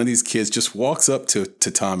that. And one of these kids just walks up to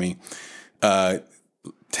Tommy,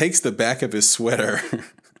 takes the back of his sweater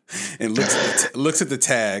and looks at the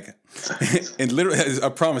tag, and literally, I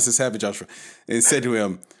promise this happened, Joshua, and said to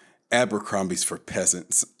him, "Abercrombie's for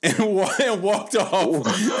peasants," and walked off.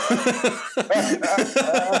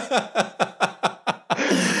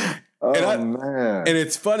 Man! And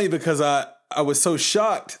it's funny because I was so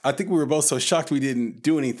shocked. I think we were both so shocked we didn't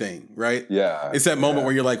do anything, right? Yeah. It's that moment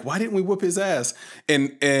where you're like, why didn't we whoop his ass?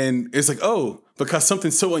 And it's like, oh, because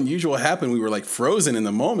something so unusual happened. We were like frozen in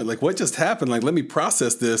the moment. Like, what just happened? Like, let me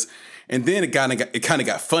process this. And then it kind of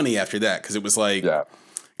got funny after that, because it was like,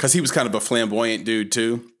 because he was kind of a flamboyant dude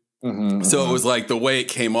too. So it was like the way it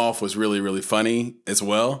came off was really, really funny as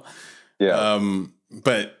well. Yeah.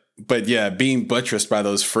 But yeah, being buttressed by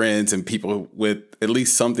those friends and people with at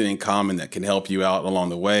least something in common that can help you out along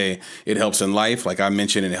the way. It helps in life, like I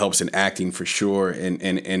mentioned, and it helps in acting for sure, and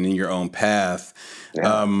in your own path.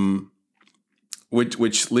 Yeah.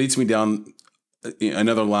 Which leads me down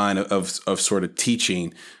another line of sort of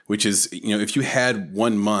teaching, which is, if you had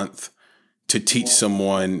 1 month to teach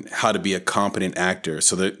someone how to be a competent actor,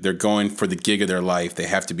 so that they're going for the gig of their life, they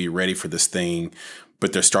have to be ready for this thing,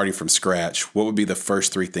 but they're starting from scratch, what would be the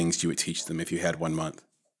first 3 things you would teach them if you had 1 month?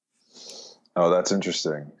 Oh, that's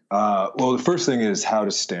interesting. Well, the first thing is how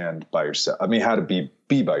to stand by yourself. I mean, how to be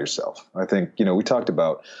by yourself. I think, we talked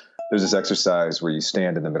about, there's this exercise where you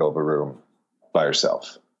stand in the middle of a room by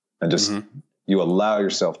yourself and just, you allow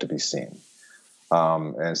yourself to be seen.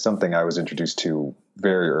 And something I was introduced to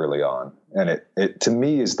very early on. And it to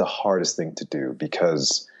me is the hardest thing to do,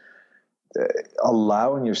 because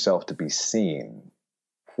allowing yourself to be seen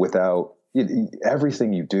without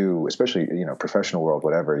everything you do, especially, professional world,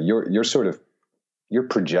 whatever, you're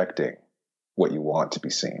projecting what you want to be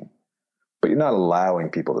seen, but you're not allowing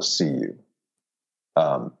people to see you.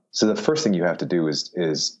 So the first thing you have to do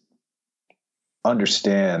is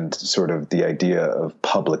understand sort of the idea of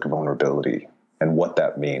public vulnerability and what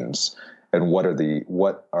that means, and what are the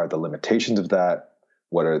limitations of that?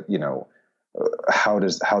 What are, how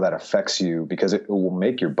that affects you, because it will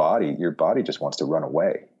make your body just wants to run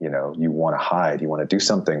away. You want to hide, you want to do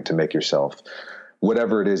something to make yourself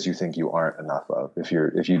whatever it is you think you aren't enough of. If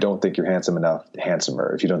you don't think you're handsome enough,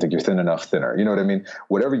 handsomer. If you don't think you're thin enough, thinner. You know what I mean?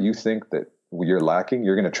 Whatever you think that you're lacking,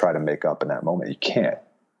 you're going to try to make up in that moment. You can't.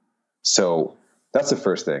 So that's the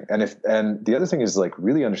first thing. And the other thing is like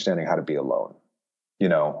really understanding how to be alone.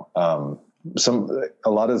 A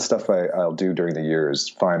lot of the stuff I'll do during the year is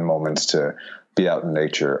find moments to be out in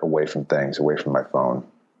nature, away from things, away from my phone.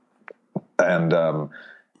 And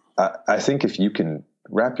I think if you can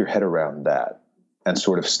wrap your head around that and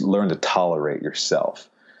sort of learn to tolerate yourself,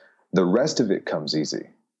 the rest of it comes easy.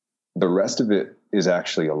 The rest of it is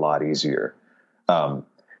actually a lot easier.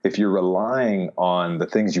 If you're relying on the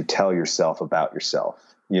things you tell yourself about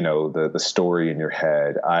yourself, you know, the story in your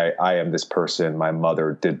head, I am this person, my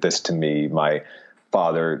mother did this to me, my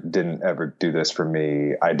father didn't ever do this for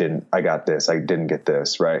me, I got this, I didn't get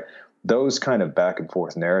this, right? Those kind of back and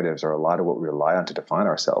forth narratives are a lot of what we rely on to define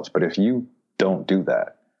ourselves. But if you don't do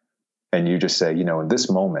that and you just say, you know, in this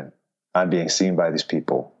moment, I'm being seen by these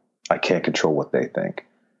people, I can't control what they think,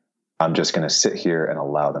 I'm just going to sit here and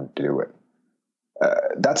allow them to do it.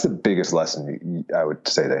 That's the biggest lesson I would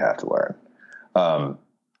say they have to learn.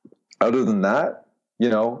 Other than that, you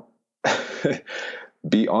know,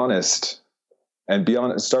 be honest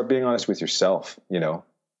start being honest with yourself. You know,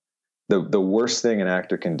 the worst thing an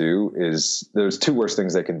actor can do is, there's two worst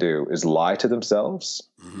things they can do, is lie to themselves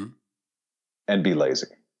and be lazy.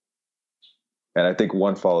 And I think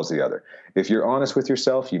one follows the other. If you're honest with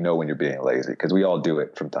yourself, you know when you're being lazy, because we all do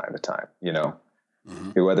it from time to time, you know.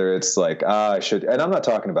 Whether it's like, I should, and I'm not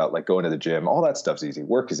talking about like going to the gym, all that stuff's easy.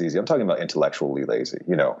 Work is easy. I'm talking about intellectually lazy.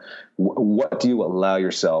 You know, what do you allow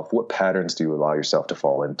yourself, what patterns do you allow yourself to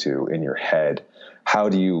fall into in your head? How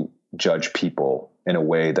do you judge people in a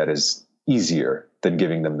way that is easier than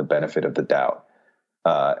giving them the benefit of the doubt?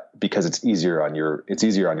 Because it's easier on your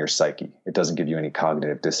psyche. It doesn't give you any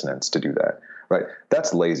cognitive dissonance to do that. Right.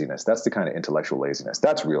 That's laziness. That's the kind of intellectual laziness.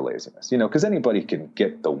 That's real laziness, you know, because anybody can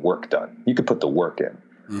get the work done. You could put the work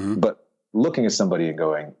in, but looking at somebody and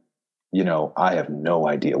going, you know, I have no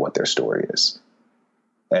idea what their story is,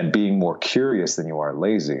 and being more curious than you are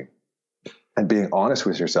lazy, and being honest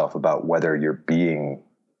with yourself about whether you're being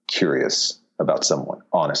curious about someone.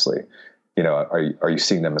 Honestly, you know, are you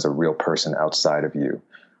seeing them as a real person outside of you?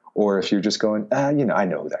 Or if you're just going, you know, I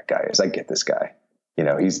know who that guy is. I get this guy. You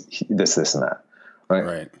know, he's this, and that,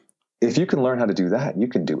 right? If you can learn how to do that, you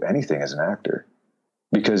can do anything as an actor,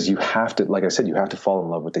 because you have to, like I said, you have to fall in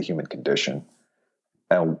love with the human condition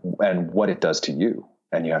and what it does to you.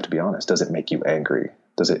 And you have to be honest. Does it make you angry?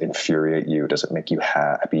 Does it infuriate you? Does it make you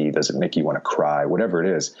happy? Does it make you want to cry? Whatever it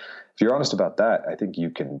is, if you're honest about that, I think you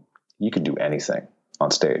can do anything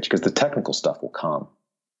on stage, because the technical stuff will come.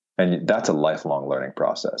 And that's a lifelong learning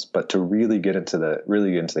process. But to really get into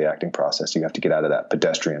the acting process, you have to get out of that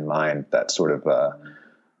pedestrian mind, that sort of,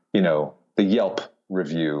 you know, the Yelp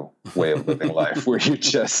review way of living life, where you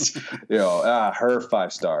just, you know, her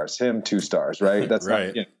 5 stars, him 2 stars, right? That's right.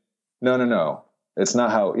 Not, you know, no. It's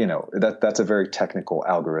not how, you know, that's a very technical,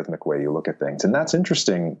 algorithmic way you look at things. And that's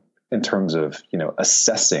interesting in terms of, you know,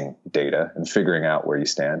 assessing data and figuring out where you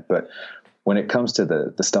stand. But when it comes to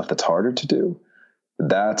the stuff that's harder to do,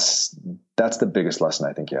 that's the biggest lesson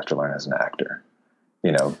I think you have to learn as an actor.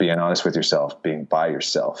 You know, being honest with yourself, being by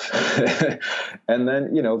yourself, and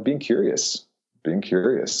then, you know, being curious.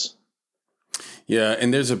 Yeah.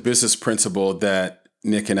 And there's a business principle that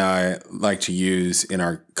Nick and I like to use in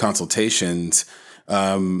our consultations,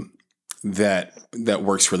 that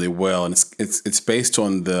works really well. And it's based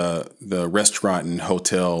on the restaurant and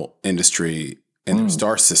hotel industry and their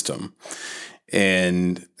star system.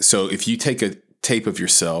 And so if you take a tape of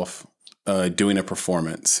yourself doing a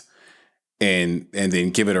performance and then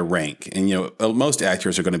give it a rank, and you know, most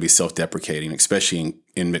actors are going to be self-deprecating, especially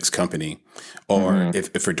in mixed company, or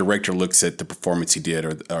if a director looks at the performance he did, or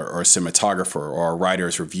a cinematographer or a writer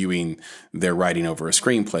is reviewing their writing over a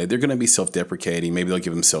screenplay, they're going to be self-deprecating. Maybe they'll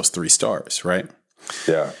give themselves 3 stars, right?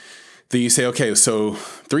 Yeah. Then you say, okay, so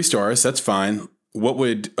 3 stars, that's fine. What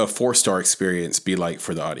would a 4-star experience be like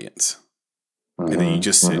for the audience? And then you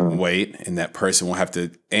just sit and wait, and that person will have to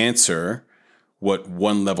answer what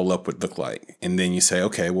 1 level up would look like. And then you say,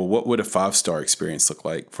 okay, well, what would a 5-star experience look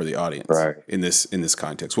like for the audience in this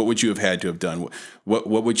context? What would you have had to have done? What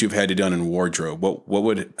would you have had to done in wardrobe? What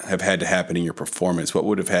would have had to happen in your performance? What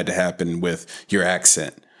would have had to happen with your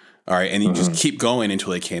accent? All right. And you just keep going until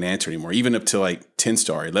they can't answer anymore, even up to like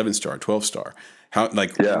 10-star, 11-star, 12-star.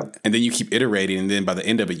 And then you keep iterating. And then by the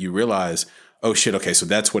end of it, you realize, oh shit, okay, so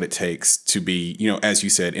that's what it takes to be, you know, as you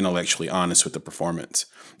said, intellectually honest with the performance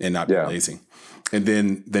and not be lazy. And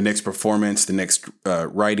then the next performance, the next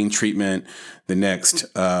writing treatment, the next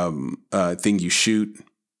thing you shoot,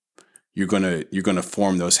 you're gonna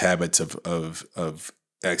form those habits of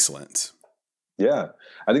excellence. Yeah,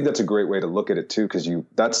 I think that's a great way to look at it too, because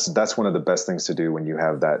that's one of the best things to do when you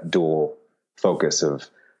have that dual focus of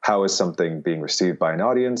how is something being received by an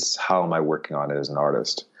audience, how am I working on it as an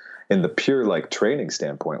artist. In the pure like training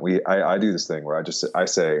standpoint, I do this thing where I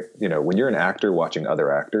say, you know, when you're an actor watching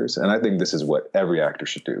other actors, and I think this is what every actor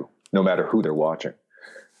should do. no matter who they're watching.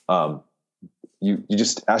 You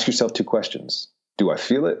just ask yourself two questions. Do I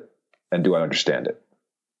feel it? And do I understand it?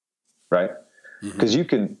 Right? Because you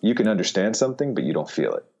can understand something, but you don't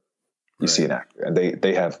feel it. You see an actor and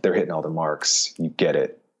they're hitting all the marks. You get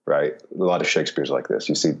it, right? A lot of Shakespeare's like this.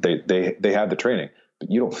 You see, they have the training,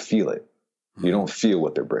 but you don't feel it. You don't feel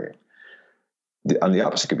what they're bringing. On the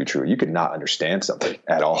opposite could be true. You could not understand something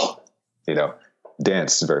at all.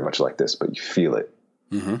 Dance is very much like this, but you feel it,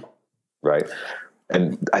 right?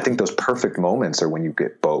 And I think those perfect moments are when you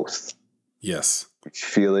get both. Yes, you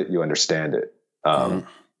feel it, you understand it.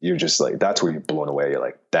 You're just like, that's where you're blown away. You're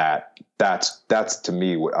like, that's to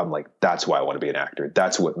me what I'm like, that's why I want to be an actor.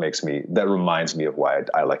 That reminds me of why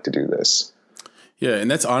I like to do this. Yeah. And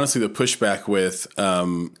that's honestly the pushback with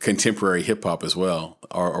contemporary hip hop as well,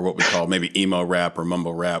 or what we call maybe emo rap or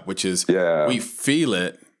mumble rap, which is we feel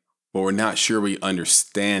it, but we're not sure we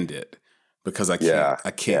understand it because I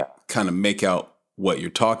can't kind of make out what you're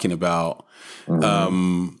talking about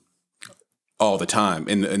all the time.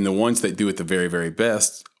 And the ones that do it the very, very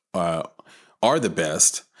best are the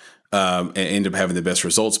best and end up having the best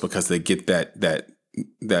results because they get that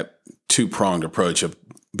two-pronged approach of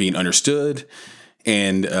being understood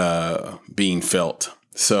and being felt.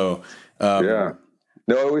 So No,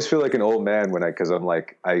 I always feel like an old man because I'm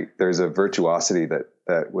like, there's a virtuosity that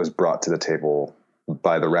was brought to the table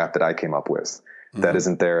by the rap that I came up with that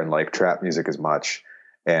isn't there in like trap music as much.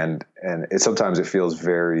 And sometimes it feels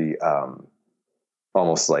very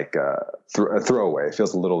almost like a throwaway. It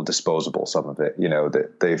feels a little disposable, some of it,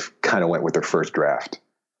 that they've kind of went with their first draft.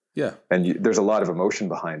 Yeah. And there's a lot of emotion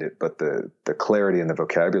behind it, but the clarity and the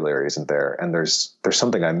vocabulary isn't there. And there's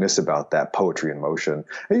something I miss about that poetry in motion.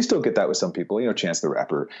 And you still get that with some people. Chance the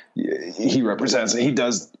Rapper, he represents, he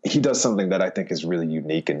does something that I think is really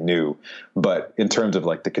unique and new. But in terms of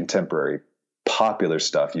like the contemporary popular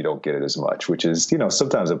stuff, you don't get it as much, which is,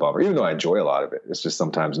 sometimes a bummer, even though I enjoy a lot of it. It's just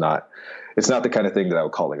sometimes it's not the kind of thing that I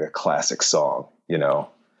would call like a classic song,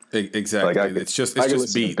 Exactly. Like it's just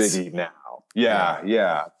beats. Biggie now.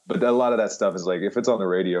 Yeah. But a lot of that stuff is like, if it's on the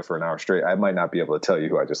radio for an hour straight, I might not be able to tell you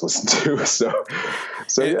who I just listened to. So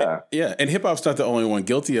yeah. Yeah. And hip hop's not the only one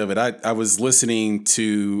guilty of it. I was listening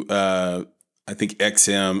to, I think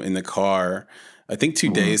XM in the car, I think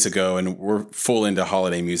 2 days ago, and we're full into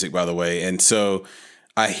holiday music, by the way. And so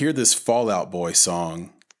I hear this Fall Out Boy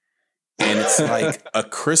song, and it's like a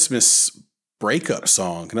Christmas breakup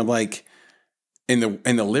song. And I'm like, and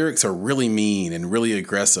the lyrics are really mean and really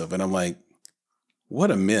aggressive. And I'm like,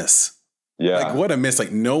 what a miss. Yeah. Like, what a miss.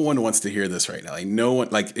 Like, no one wants to hear this right now. Like, no one,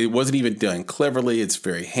 like, it wasn't even done cleverly. It's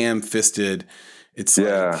very ham-fisted. It's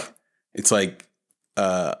like,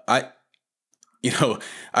 I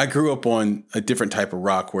grew up on a different type of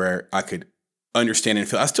rock where I could understand and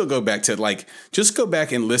feel. I still go back to just go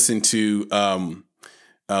back and listen to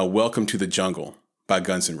Welcome to the Jungle by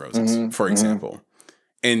Guns N' Roses, for example,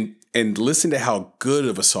 and listen to how good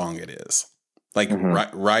of a song it is. Like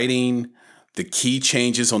writing, the key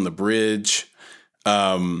changes on the bridge,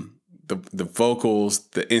 the vocals,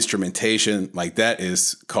 the instrumentation, like that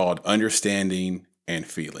is called understanding and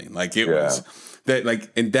feeling. Like it was that,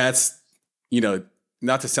 like, and that's,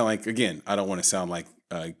 not to sound like, again, I don't want to sound like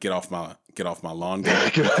get off my lawn guy,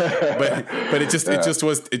 but it just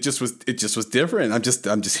was different. I'm just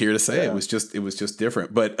here to say it was just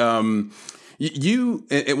different. But you,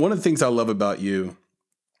 and one of the things I love about you,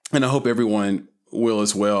 and I hope everyone will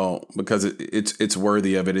as well, because it's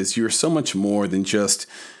worthy of it, is you're so much more than just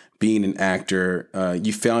being an actor.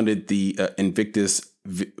 You founded the Invictus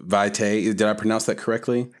Vitae. Did I pronounce that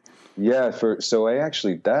correctly? Yeah. So I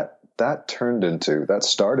actually, that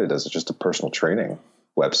started as just a personal training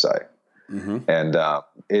website. And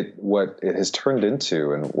what it has turned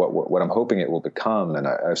into, and what I'm hoping it will become, and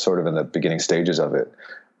I'm sort of in the beginning stages of it,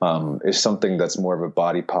 is something that's more of a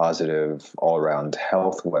body positive, all around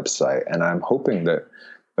health website. And I'm hoping that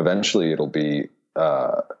eventually it'll be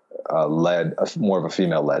more of a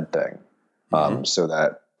female led thing, so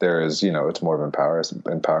that there is, it's more of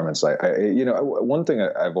empowerment site. One thing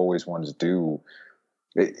I've always wanted to do.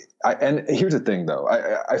 And here's the thing, though.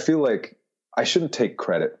 I feel like I shouldn't take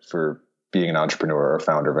credit for being an entrepreneur or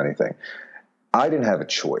founder of anything. I didn't have a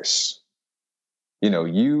choice.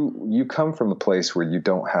 You come from a place where you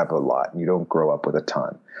don't have a lot. You don't grow up with a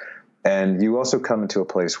ton. And you also come into a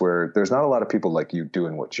place where there's not a lot of people like you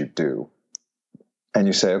doing what you do. And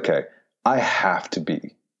you say, okay, I have to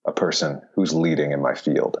be a person who's leading in my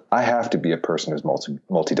field. I have to be a person who's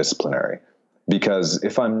multidisciplinary. Because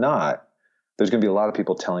if I'm not, there's going to be a lot of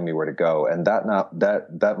people telling me where to go. And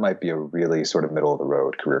that might be a really sort of middle of the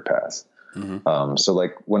road career path. So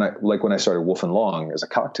like when I started Wolf and Long as a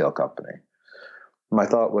cocktail company, my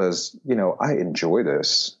thought was, I enjoy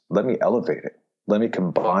this. Let me elevate it. Let me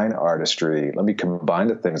combine artistry. Let me combine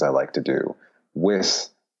the things I like to do with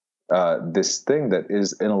this thing that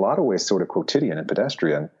is in a lot of ways sort of quotidian and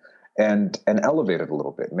pedestrian, and elevate it a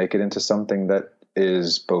little bit, make it into something that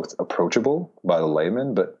is both approachable by the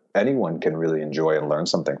layman, but anyone can really enjoy and learn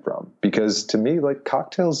something from. Because to me, like,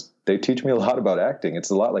 cocktails, they teach me a lot about acting. It's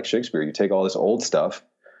a lot like Shakespeare. You take all this old stuff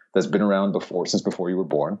that's been around since before you were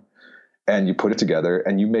born, and you put it together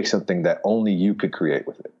and you make something that only you could create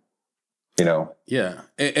with it. Yeah.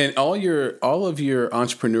 And all of your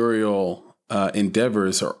entrepreneurial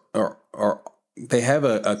endeavors are they have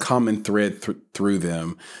a common thread through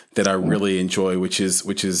them that I really enjoy, which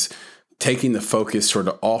is taking the focus sort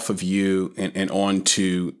of off of you and on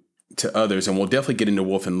to others. And we'll definitely get into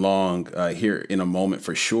Wolf and Long here in a moment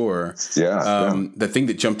for sure. Yeah. The thing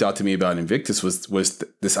that jumped out to me about Invictus was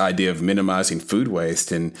this idea of minimizing food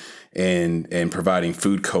waste and providing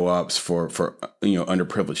food co-ops for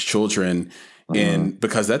underprivileged children. And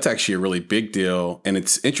because that's actually a really big deal. And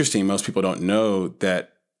it's interesting. Most people don't know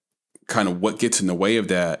that kind of what gets in the way of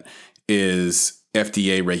that is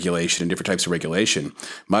FDA regulation and different types of regulation.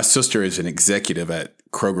 My sister is an executive at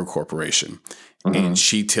Kroger Corporation, and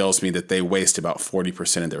she tells me that they waste about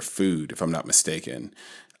 40% of their food, if I'm not mistaken.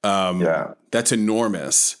 That's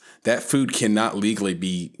enormous. That food cannot legally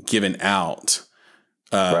be given out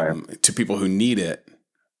to people who need it.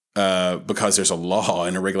 Because there's a law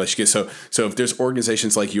and a regulation. So if there's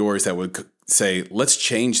organizations like yours that would say, let's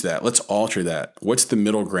change that, let's alter that. What's the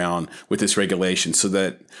middle ground with this regulation so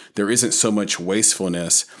that there isn't so much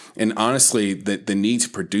wastefulness? And honestly, the need to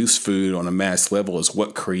produce food on a mass level is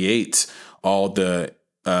what creates all the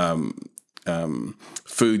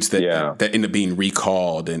foods that end up being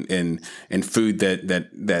recalled and food that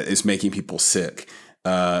is making people sick.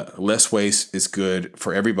 Less waste is good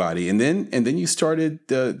for everybody. And then you started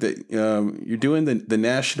you're doing the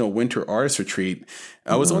National Winter Artist Retreat.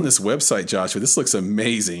 I was on this website, Joshua. This looks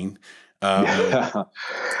amazing.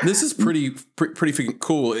 This is pretty freaking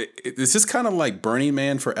cool. Is this kind of like Burning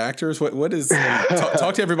Man for actors? What is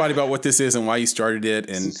talk to everybody about what this is and why you started it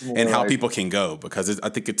and how people can go, because I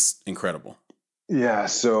think it's incredible. Yeah.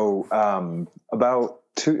 So about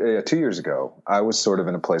 2 years ago, I was sort of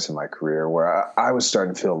in a place in my career where I was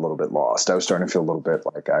starting to feel a little bit lost. I was starting to feel a little bit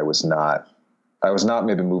like I was not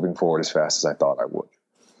maybe moving forward as fast as I thought I would.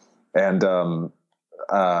 And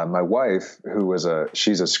my wife,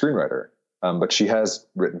 she's a screenwriter, but she has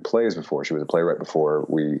written plays before. She was a playwright before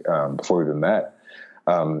we even met.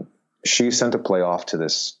 She sent a play off to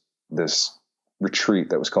this retreat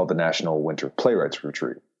that was called the National Winter Playwrights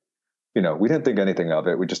Retreat. We didn't think anything of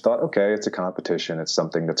it. We just thought, okay, it's a competition. It's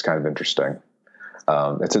something that's kind of interesting.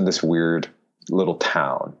 It's in this weird little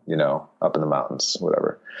town, up in the mountains,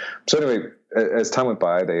 whatever. So anyway, as time went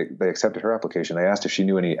by, they accepted her application. They asked if she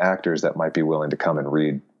knew any actors that might be willing to come and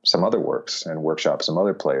read some other works and workshop some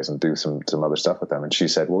other plays and do some other stuff with them. And she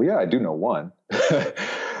said, well, yeah, I do know one.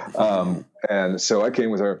 And so I came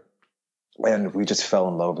with her, and we just fell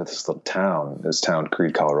in love with this little town,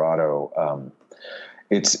 Creede, Colorado.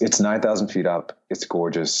 It's 9,000 feet up. It's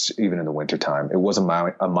gorgeous, even in the wintertime. It was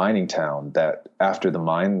a mining town that, after the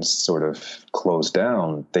mines sort of closed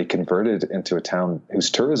down, they converted into a town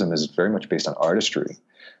whose tourism is very much based on artistry.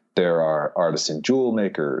 There are artisan jewelry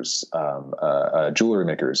makers,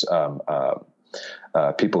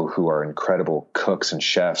 people who are incredible cooks and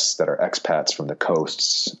chefs that are expats from the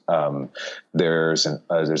coasts. There's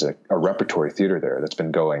a repertory theater there that's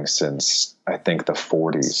been going since, I think, the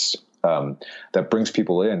 40s. That brings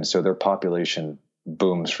people in. So their population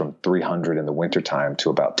booms from 300 in the wintertime to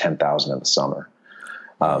about 10,000 in the summer.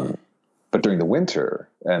 But during the winter,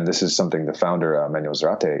 and this is something the founder, Manuel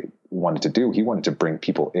Zarate, wanted to do, he wanted to bring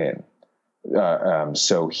people in.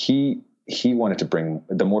 So he wanted to bring,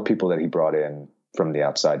 the more people that he brought in from the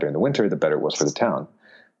outside during the winter, the better it was for the town.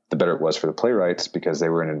 The better it was for the playwrights, because they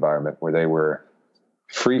were in an environment where they were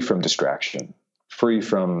free from distraction, free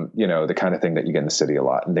from, the kind of thing that you get in the city a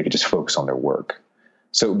lot, and they could just focus on their work.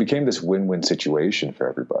 So it became this win-win situation for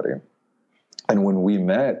everybody. And when we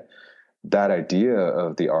met, that idea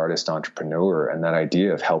of the artist entrepreneur and that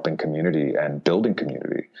idea of helping community and building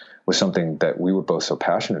community was something that we were both so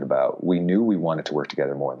passionate about. We knew we wanted to work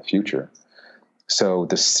together more in the future. So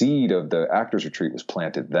the seed of the Actors Retreat was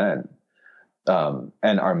planted then.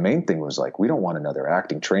 And our main thing was like, we don't want another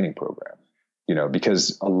acting training program.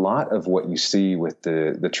 Because a lot of what you see with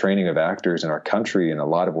the training of actors in our country, and a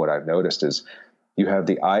lot of what I've noticed, is you have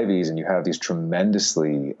the Ivies and you have these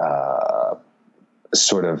tremendously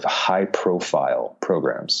sort of high profile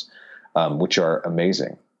programs. which are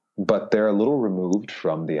amazing. But they're a little removed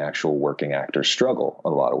from the actual working actor's struggle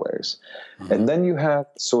in a lot of ways. Mm-hmm. And then you have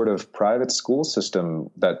sort of private school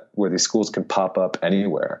system where these schools can pop up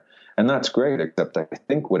anywhere. And that's great, except I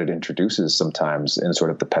think what it introduces sometimes in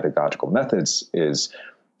sort of the pedagogical methods is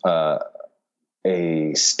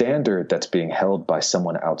a standard that's being held by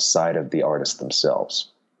someone outside of the artist themselves.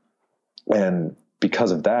 And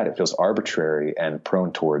because of that, it feels arbitrary and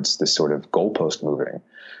prone towards this sort of goalpost moving.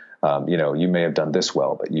 You may have done this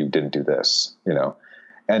well, but you didn't do this,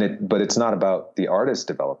 but it's not about the artist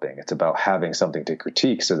developing. It's about having something to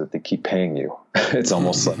critique so that they keep paying you. It's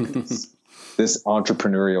almost like this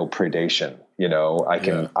entrepreneurial predation.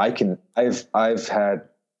 I've had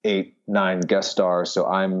 8-9 guest stars, so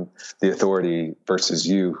I'm the authority versus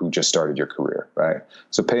you who just started your career, right?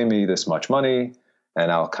 So pay me this much money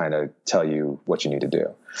and I'll kind of tell you what you need to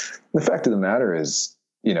do. The fact of the matter is,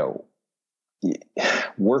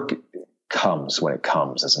 work comes when it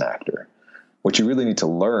comes as an actor. What you really need to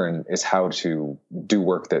learn is how to do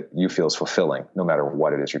work that you feel is fulfilling, no matter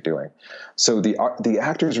what it is you're doing. So the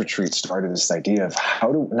Actors Retreat started this idea of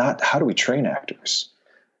how do we train actors,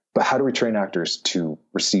 but how do we train actors to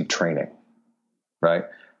receive training, right?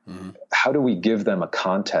 Mm-hmm. How do we give them a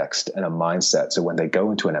context and a mindset so when they go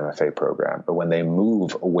into an MFA program or when they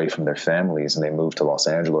move away from their families and they move to Los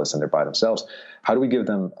Angeles and they're by themselves, how do we give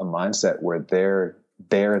them a mindset where they're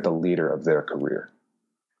the leader of their career?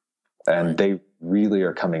 And right. They really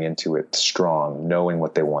are coming into it strong, knowing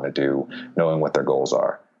what they want to do, knowing what their goals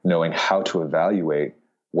are, knowing how to evaluate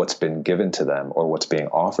what's been given to them or what's being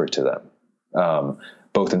offered to them,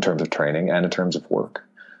 both in terms of training and in terms of work.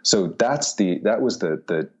 So that was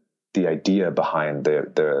the idea behind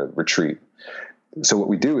the retreat. So what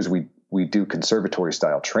we do is we do conservatory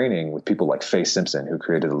style training with people like Faye Simpson, who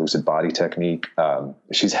created the lucid body technique.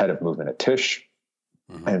 She's head of movement at Tisch.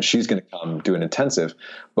 Mm-hmm. And she's going to come do an intensive,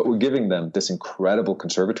 but we're giving them this incredible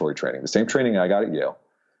conservatory training, the same training I got at Yale,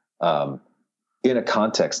 in a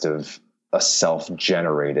context of a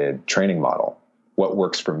self-generated training model. What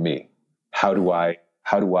works for me? How do I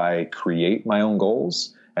create my own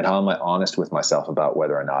goals? And how am I honest with myself about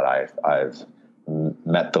whether or not I've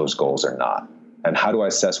met those goals or not? And how do I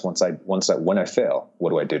assess when I fail, what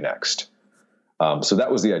do I do next? So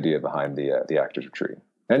that was the idea behind the Actors Retreat.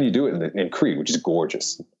 And you do it in Creed, which is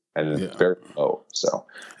gorgeous and very low. So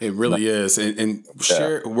it really is. And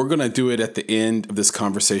share, we're going to do it at the end of this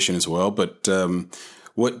conversation as well. But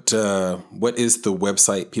what is the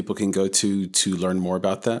website people can go to learn more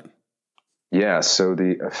about that? Yeah. So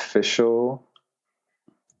the official,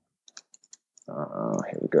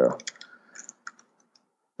 here we go.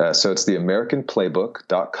 So it's the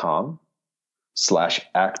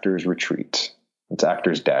AmericanPlaybook.com/Actors Retreat. It's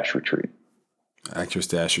Actors-Retreat.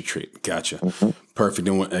 Actors-Retreat. Gotcha. Mm-hmm. Perfect.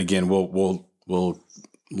 And again, we'll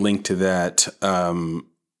link to that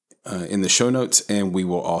in the show notes, and we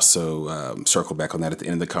will also circle back on that at the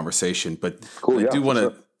end of the conversation. But cool, I do want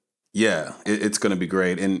to, it's going to be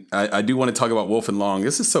great. And I do want to talk about Wolf and Long.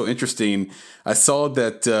 This is so interesting. I saw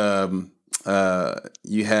that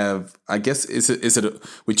you have, I guess,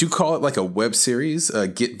 would you call it like a web series,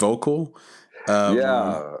 Get Vocal? It's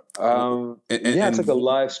like a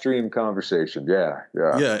live stream conversation. Yeah.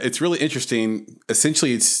 It's really interesting.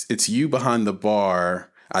 Essentially, it's you behind the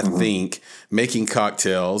bar, I mm-hmm. think, making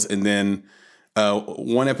cocktails, and then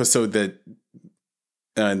one episode that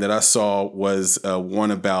I saw was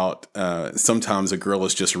one about sometimes a girl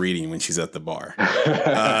is just reading when she's at the bar,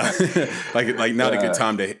 like not a good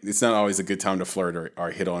time to. It's not always a good time to flirt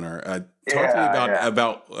or hit on her. Talk to me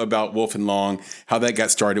about Wolf and Long, how that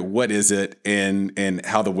got started, what is it, and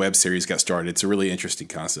how the web series got started. It's a really interesting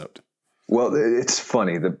concept. Well, it's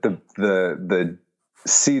funny. The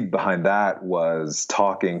seed behind that was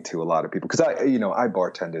talking to a lot of people, because I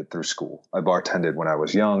bartended through school. I bartended when I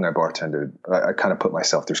was young. I kind of put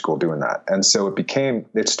myself through school doing that. And so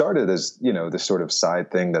it started as, this sort of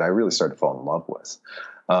side thing that I really started to fall in love with.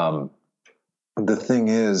 The thing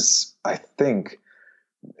is, I think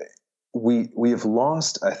we have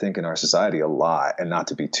lost, I think, in our society a lot, and not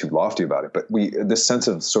to be too lofty about it, but this sense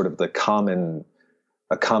of sort of a common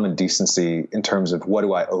decency in terms of, what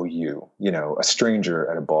do I owe you? A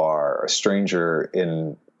stranger at a bar, a stranger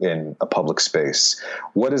in a public space.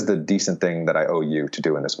 What is the decent thing that I owe you to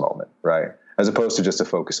do in this moment, right? As opposed to just to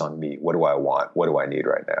focus on me. What do I want? What do I need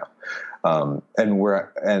right now?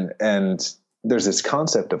 And there's this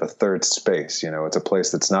concept of a third space. It's a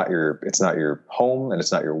place it's not your home and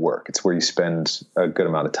it's not your work. It's where you spend a good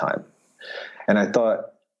amount of time. And I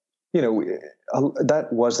thought, that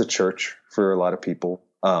was the church for a lot of people.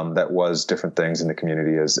 that was different things in the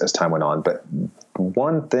community as time went on. But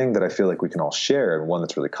one thing that I feel like we can all share, and one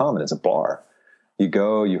that's really common, is a bar. You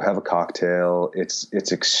go, you have a cocktail. It's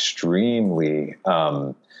extremely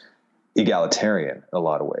egalitarian in a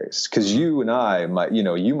lot of ways, because you and I might,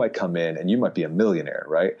 you might come in and you might be a millionaire,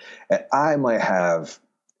 right? And I might have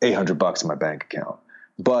 $800 in my bank account.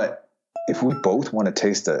 But if we both want to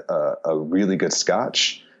taste a really good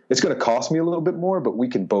scotch, it's going to cost me a little bit more, but we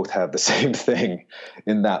can both have the same thing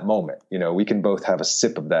in that moment. We can both have a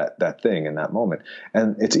sip of that thing in that moment,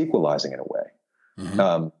 and it's equalizing in a way.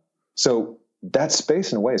 Mm-hmm. So that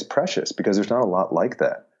space in a way is precious, because there's not a lot like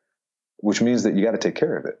that, which means that you got to take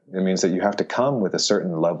care of it. It means that you have to come with a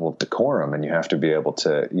certain level of decorum, and you have to be able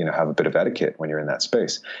to, have a bit of etiquette when you're in that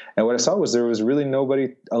space. And what I saw was there was really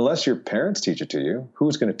nobody, unless your parents teach it to you,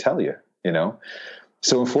 who's going to tell you,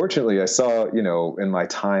 So unfortunately, I saw, in my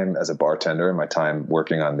time as a bartender, in my time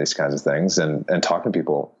working on these kinds of things and talking to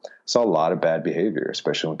people, saw a lot of bad behavior,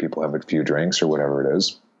 especially when people have a few drinks or whatever it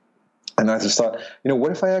is. And I just thought,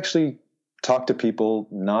 what if I actually talk to people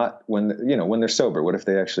not when they're sober? What if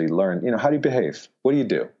they actually learn, how do you behave? What do you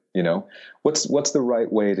do? What's the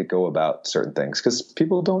right way to go about certain things? Because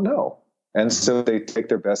people don't know. And so they take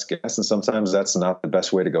their best guess, and sometimes that's not the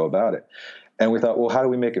best way to go about it. And we thought, well, how do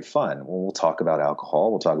we make it fun? Well, we'll talk about alcohol.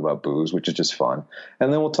 We'll talk about booze, which is just fun.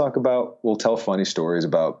 And then we'll tell funny stories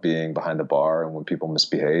about being behind the bar and when people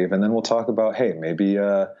misbehave. And then we'll talk about, hey, maybe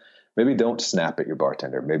don't snap at your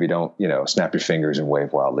bartender. Maybe don't, snap your fingers and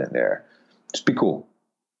wave wildly in the air. Just be cool.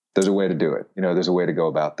 There's a way to do it. There's a way to go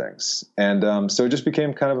about things. And so it just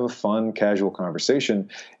became kind of a fun, casual conversation.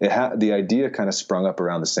 The idea kind of sprung up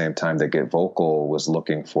around the same time that Get Vocal was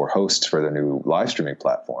looking for hosts for their new live streaming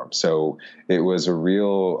platform. So it was a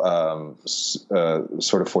real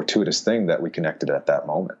sort of fortuitous thing that we connected at that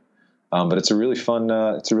moment. But it's a really fun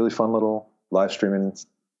little live streaming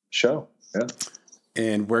show. Yeah.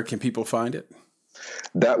 And where can people find it?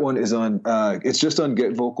 That one is on, it's just on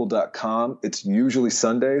getvocal.com. It's usually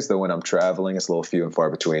Sundays, though when I'm traveling, it's a little few and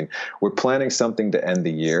far between. We're planning something to end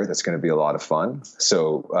the year that's going to be a lot of fun.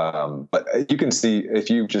 So, but you can see, if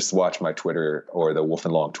you just watch my Twitter or the Wolf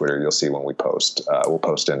and Long Twitter, you'll see when we post. We'll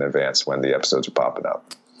post in advance when the episodes are popping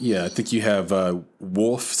up. Yeah, I think you have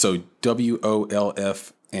Wolf, so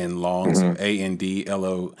WOLF, and Long, so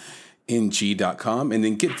ANDLONG.com, and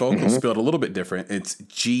then Get Vocal spelled a little bit different. It's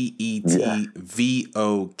GETVOKL.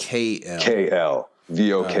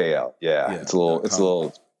 VOKL. Yeah. It's a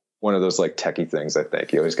little one of those like techie things. I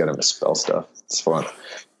think you always got to misspell stuff. It's fun.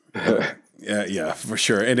 Yeah, for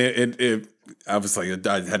sure. And it I was like,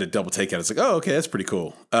 I had a double take out. It's like, oh, okay, that's pretty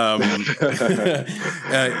cool.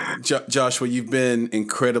 Joshua, you've been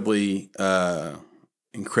incredibly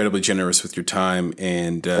generous with your time,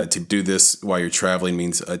 and to do this while you're traveling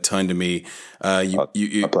means a ton to me. My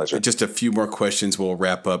pleasure. Just a few more questions. We'll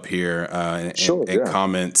wrap up here and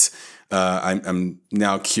comments. I'm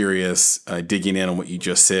now curious, digging in on what you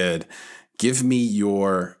just said. Give me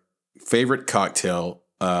your favorite cocktail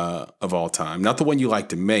of all time, not the one you like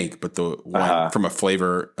to make, but the one from a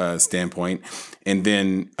flavor standpoint. And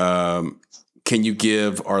then can you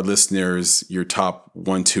give our listeners your top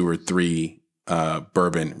 1, 2, or 3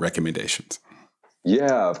 bourbon recommendations?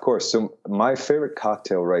 Yeah, of course. So my favorite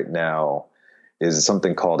cocktail right now is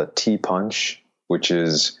something called a tea punch, which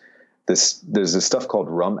is there's this stuff called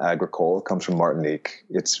rum agricole. It comes from Martinique.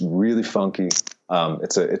 It's really funky.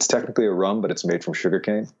 It's technically a rum, but it's made from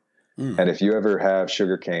sugarcane. And if you ever have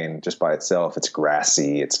sugarcane just by itself, it's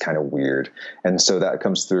grassy. It's kind of weird. And so that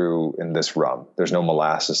comes through in this rum. There's no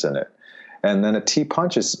molasses in it. And then a tea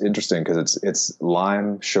punch is interesting because it's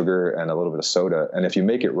lime, sugar, and a little bit of soda. And if you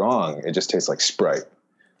make it wrong, it just tastes like Sprite.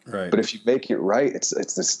 Right. But if you make it right, it's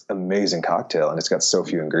this amazing cocktail, and it's got so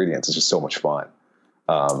few ingredients. It's just so much fun.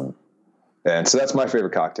 And so that's my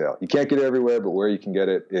favorite cocktail. You can't get it everywhere, but where you can get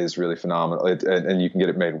it is really phenomenal. And you can get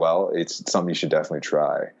it made well. It's something you should definitely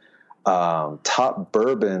try. Top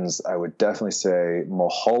bourbons, I would definitely say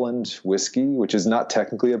Mulholland whiskey, which is not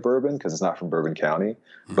technically a bourbon because it's not from Bourbon County,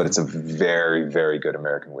 but it's a very, very good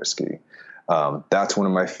American whiskey. That's one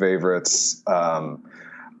of my favorites.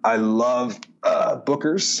 I love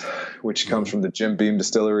Booker's, which comes from the Jim Beam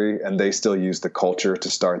Distillery, and they still use the culture to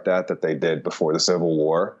start that they did before the Civil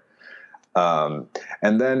War. And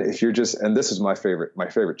then if you're and this is my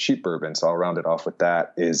favorite cheap bourbon, so I'll round it off with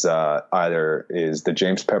that, is either the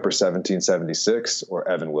James Pepper 1776 or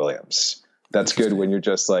Evan Williams. That's good when you're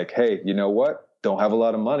just like, hey, you know what? Don't have a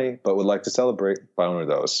lot of money, but would like to celebrate. Buy one of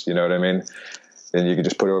those. You know what I mean? And you can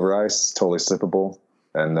just put it over ice, totally sippable.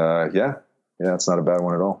 And yeah, it's not a bad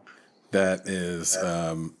one at all. That is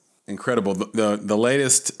incredible. The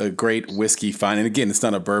latest great whiskey find, and again, it's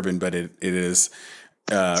not a bourbon, but it is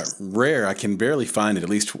rare. I can barely find it, at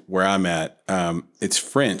least where I'm at. It's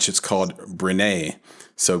French. It's called Brenne.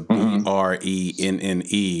 So Brenne.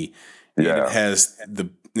 Yeah. It has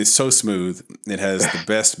it's so smooth. It has the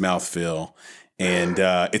best mouthfeel. And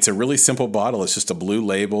it's a really simple bottle. It's just a blue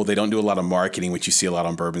label. They don't do a lot of marketing, which you see a lot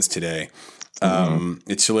on bourbons today.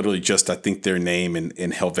 It's literally just, I think, their name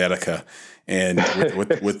in Helvetica, and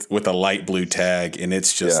with a light blue tag, and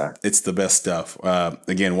it's just it's the best stuff.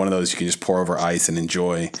 Again, one of those you can just pour over ice and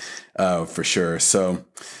enjoy for sure. So,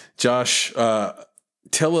 Josh, tell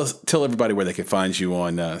everybody where they can find you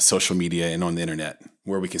on social media and on the internet,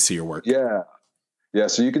 where we can see your work. Yeah.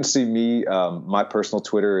 So you can see me. My personal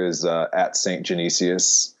Twitter is at Saint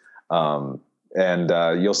Genesius, and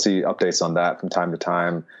you'll see updates on that from time to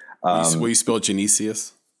time. Will you spell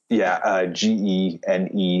Genesius? Yeah,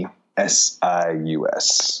 Genesius,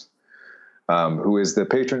 who is the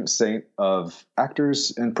patron saint of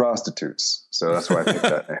actors and prostitutes. So that's why I picked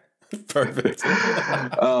that name. Perfect.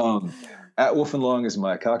 At Wolf and Long is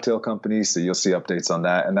my cocktail company, so you'll see updates on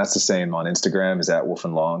that. And that's the same on Instagram, is at Wolf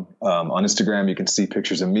and Long. On Instagram, you can see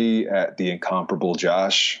pictures of me at The Incomparable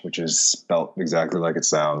Josh, which is spelt exactly like it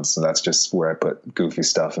sounds. So that's just where I put goofy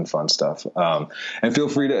stuff and fun stuff. And feel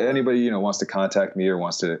free to, anybody, wants to contact me or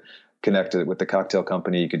wants to connect with the cocktail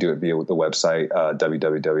company, you could do it via the website,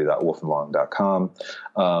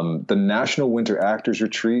 www.wolfandlong.com. The National Winter Actors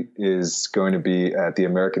Retreat is going to be at the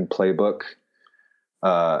American Playbook,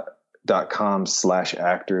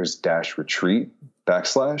 .com/actors-retreat /.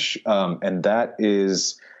 And that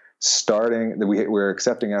is starting. We're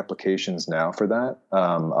accepting applications now for that.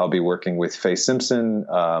 I'll be working with Faye Simpson,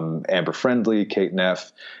 Amber Friendly, Kate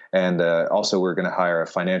Neff, and also we're going to hire a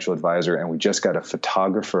financial advisor, and we just got a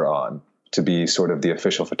photographer on to be sort of the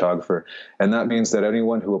official photographer. And that means that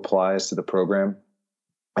anyone who applies to the program,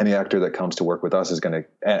 any actor that comes to work with us is going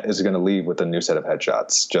to leave with a new set of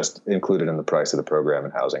headshots, just included in the price of the program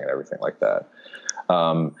and housing and everything like that.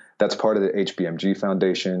 That's part of the HBMG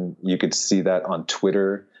Foundation. You could see that on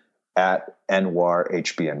Twitter at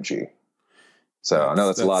NWARHBMG. So I know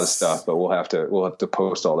that's a lot of stuff, but we'll have to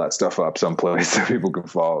post all that stuff up someplace so people can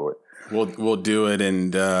follow it. We'll do it,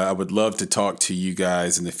 and I would love to talk to you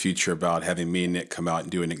guys in the future about having me and Nick come out and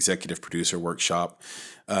do an executive producer workshop.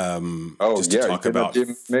 Just to talk about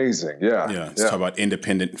amazing, talk about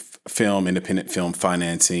independent film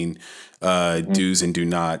financing, do's and do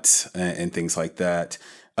nots, and things like that.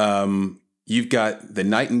 You've got The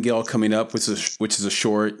Nightingale coming up, which is a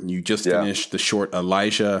short. You just finished the short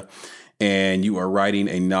Elijah, and you are writing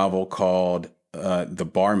a novel called The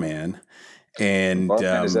Barman. And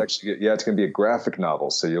Barman is actually it's going to be a graphic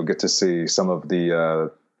novel, so you'll get to see some of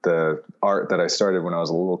the art that I started when I was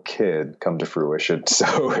a little kid come to fruition.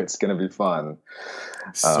 So it's going to be fun.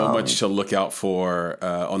 So much to look out for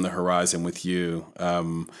on the horizon with you.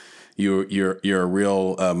 You're a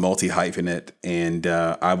real multi-hyphenate, and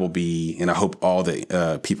I will be, and I hope all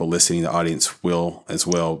the people listening, the audience will as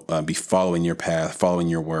well be following your path, following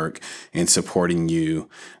your work, and supporting you.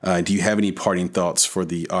 Do you have any parting thoughts for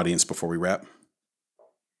the audience before we wrap?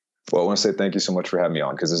 Well, I want to say thank you so much for having me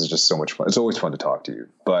on, because this is just so much fun. It's always fun to talk to you.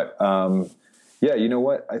 But you know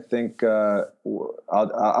what? I think I'm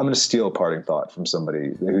going to steal a parting thought from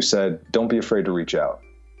somebody who said, "Don't be afraid to reach out."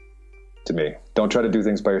 To me, don't try to do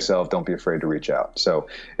things by yourself. Don't be afraid to reach out. So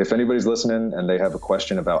if anybody's listening and they have a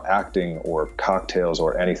question about acting or cocktails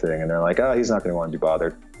or anything, and they're like, he's not going to want to be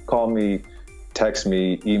bothered, call me, text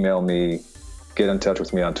me, email me, get in touch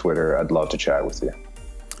with me on Twitter. I'd love to chat with you.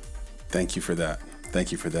 Thank you for that.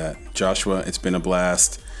 Joshua, it's been a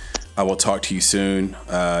blast. I will talk to you soon.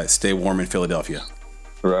 Stay warm in Philadelphia.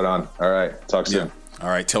 Right on. All right. Talk soon. Yeah. All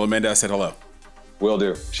right. Tell Amanda I said hello. Will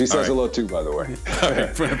do. She says hello too, by the way. All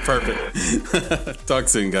right. Perfect. Talk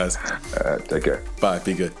soon, guys. All right. Take care. Bye.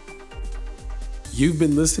 Be good. You've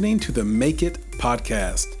been listening to the Make It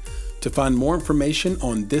podcast. To find more information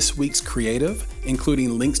on this week's creative,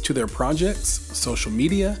 including links to their projects, social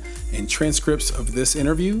media, and transcripts of this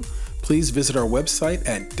interview, please visit our website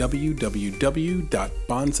at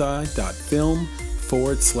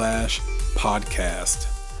www.bonsai.film/podcast.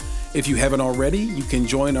 If you haven't already, you can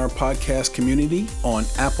join our podcast community on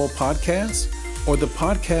Apple Podcasts or the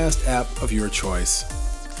podcast app of your choice.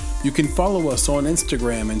 You can follow us on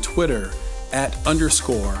Instagram and Twitter at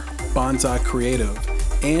 _Bonsai Creative,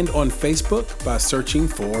 and on Facebook by searching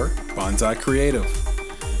for Bonsai Creative.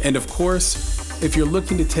 And of course, if you're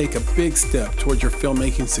looking to take a big step toward your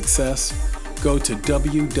filmmaking success, go to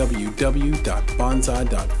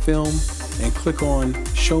www.bonsai.film and click on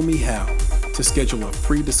Show Me How to schedule a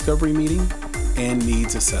free discovery meeting and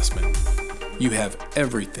needs assessment. You have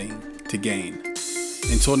everything to gain.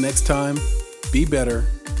 Until next time, be better,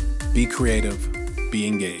 be creative, be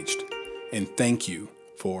engaged, and thank you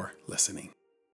for listening.